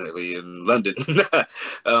 unfortunately, in London,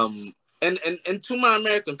 And to my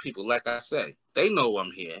American people, like I say, they know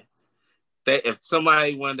I'm here. If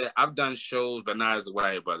somebody wanted, I've done shows, but not as the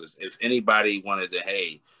Whitehead Brothers. If anybody wanted to,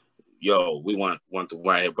 hey, yo, we want the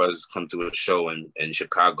Whitehead Brothers to come to a show in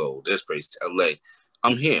Chicago, this place, LA,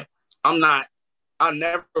 I'm here. I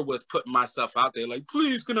never was putting myself out there like,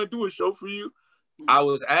 please, can I do a show for you? I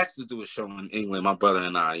was asked to do a show in England, my brother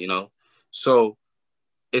and I, So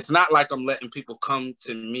it's not like I'm letting people come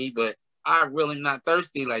to me, but I really not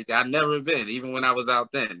thirsty like that. I never been, even when I was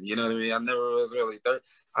out then. You know what I mean? I never was really thirsty.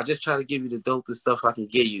 I just try to give you the dopest stuff I can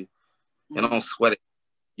give you, and I don't sweat it.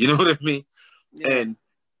 You know what I mean? Yeah. And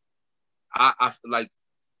I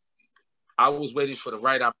was waiting for the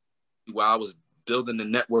right opportunity while I was building the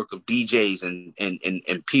network of DJs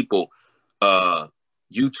and people,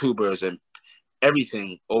 YouTubers and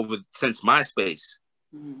everything since MySpace.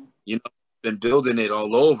 Been building it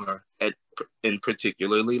all over, and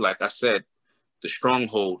particularly, like I said, the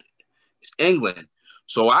stronghold is England.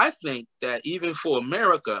 So I think that even for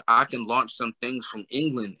America, I can launch some things from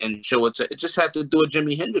England and show it it just had to do a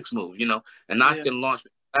Jimi Hendrix move, and I can launch.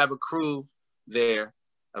 I have a crew there,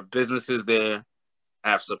 businesses there, I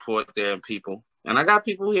have support there and people, and I got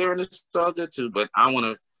people here, and it's all good too. But I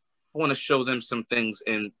want to show them some things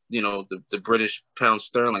in the British pound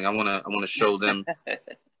sterling. I want to show them.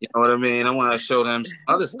 You know what I mean? I want to show them some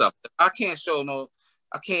other stuff. I can't show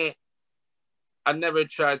I never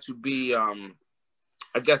tried to be,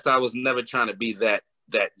 I guess I was never trying to be that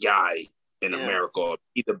guy in America.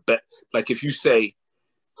 Either like if you say,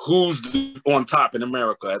 who's on top in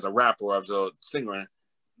America as a rapper or as a singer,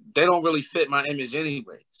 they don't really fit my image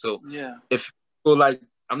anyway. So if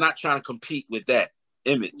I'm not trying to compete with that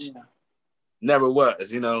image. Yeah. Never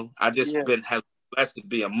was, I just have blessed to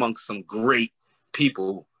be amongst some great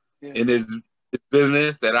people in this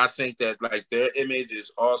business that I think that like their image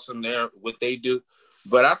is awesome there, what they do.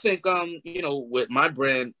 But I think, with my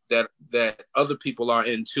brand that other people are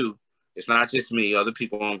into, it's not just me, other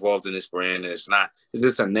people are involved in this brand. It's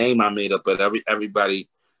just a name I made up, but everybody,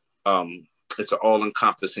 it's an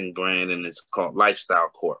all-encompassing brand, and it's called Lifestyle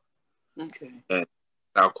Corp. Okay. And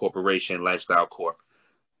our corporation, Lifestyle Corp.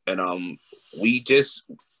 And we just,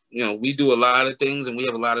 we do a lot of things, and we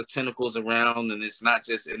have a lot of tentacles around, and it's not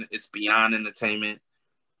just, it's beyond entertainment.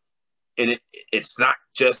 And it's not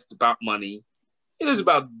just about money. It is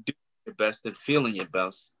about doing your best and feeling your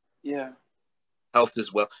best. Yeah. Health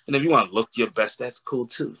as well. And if you want to look your best, that's cool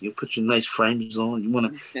too. You put your nice frames on. You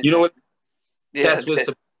want to, you know what? That's what's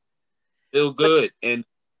feel good. And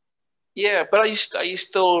but are you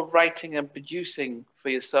still writing and producing for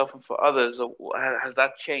yourself and for others, or has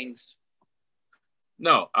that changed?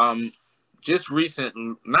 No, just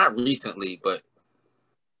not recently, but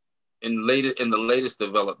in the latest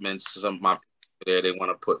developments, some of my people there, they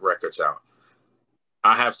want to put records out.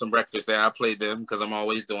 I have some records there. I play them because I'm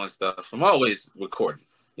always doing stuff. I'm always recording.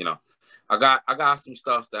 I got some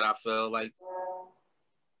stuff that I feel like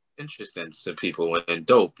interesting to people and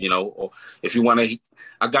dope. Or if you want to,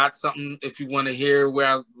 I got something. If you want to hear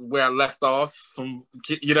where I left off from,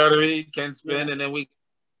 you know what I mean? Ken Spin, and then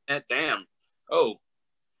damn,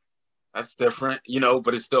 that's different.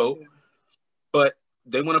 But it's dope. But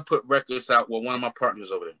they want to put records out with one of my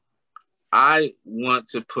partners over there. I want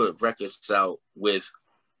to put records out with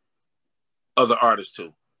other artists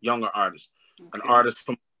too, younger artists, an artist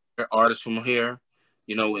from here,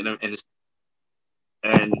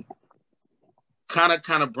 and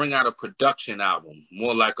kind of bring out a production album,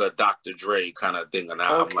 more like a Dr. Dre kind of thing, an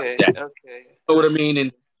album like that. Okay. You know what I mean?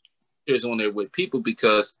 And it's on there with people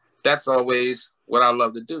because that's always what I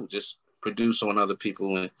love to do, just produce on other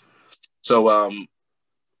people. And so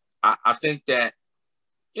I think that,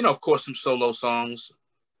 of course, some solo songs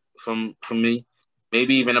from me,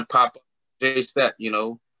 maybe even a pop J Step,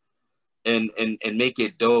 and make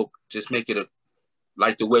it dope. Just make it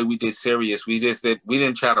like the way we did Sirius. We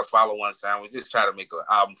didn't try to follow one sound. We just try to make an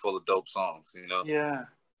album full of dope songs, Yeah.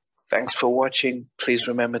 Thanks for watching. Please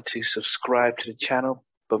remember to subscribe to the channel,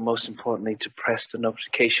 but most importantly, to press the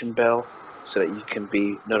notification bell so that you can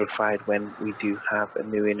be notified when we do have a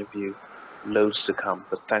new interview. Loads to come,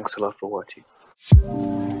 but thanks a lot for watching.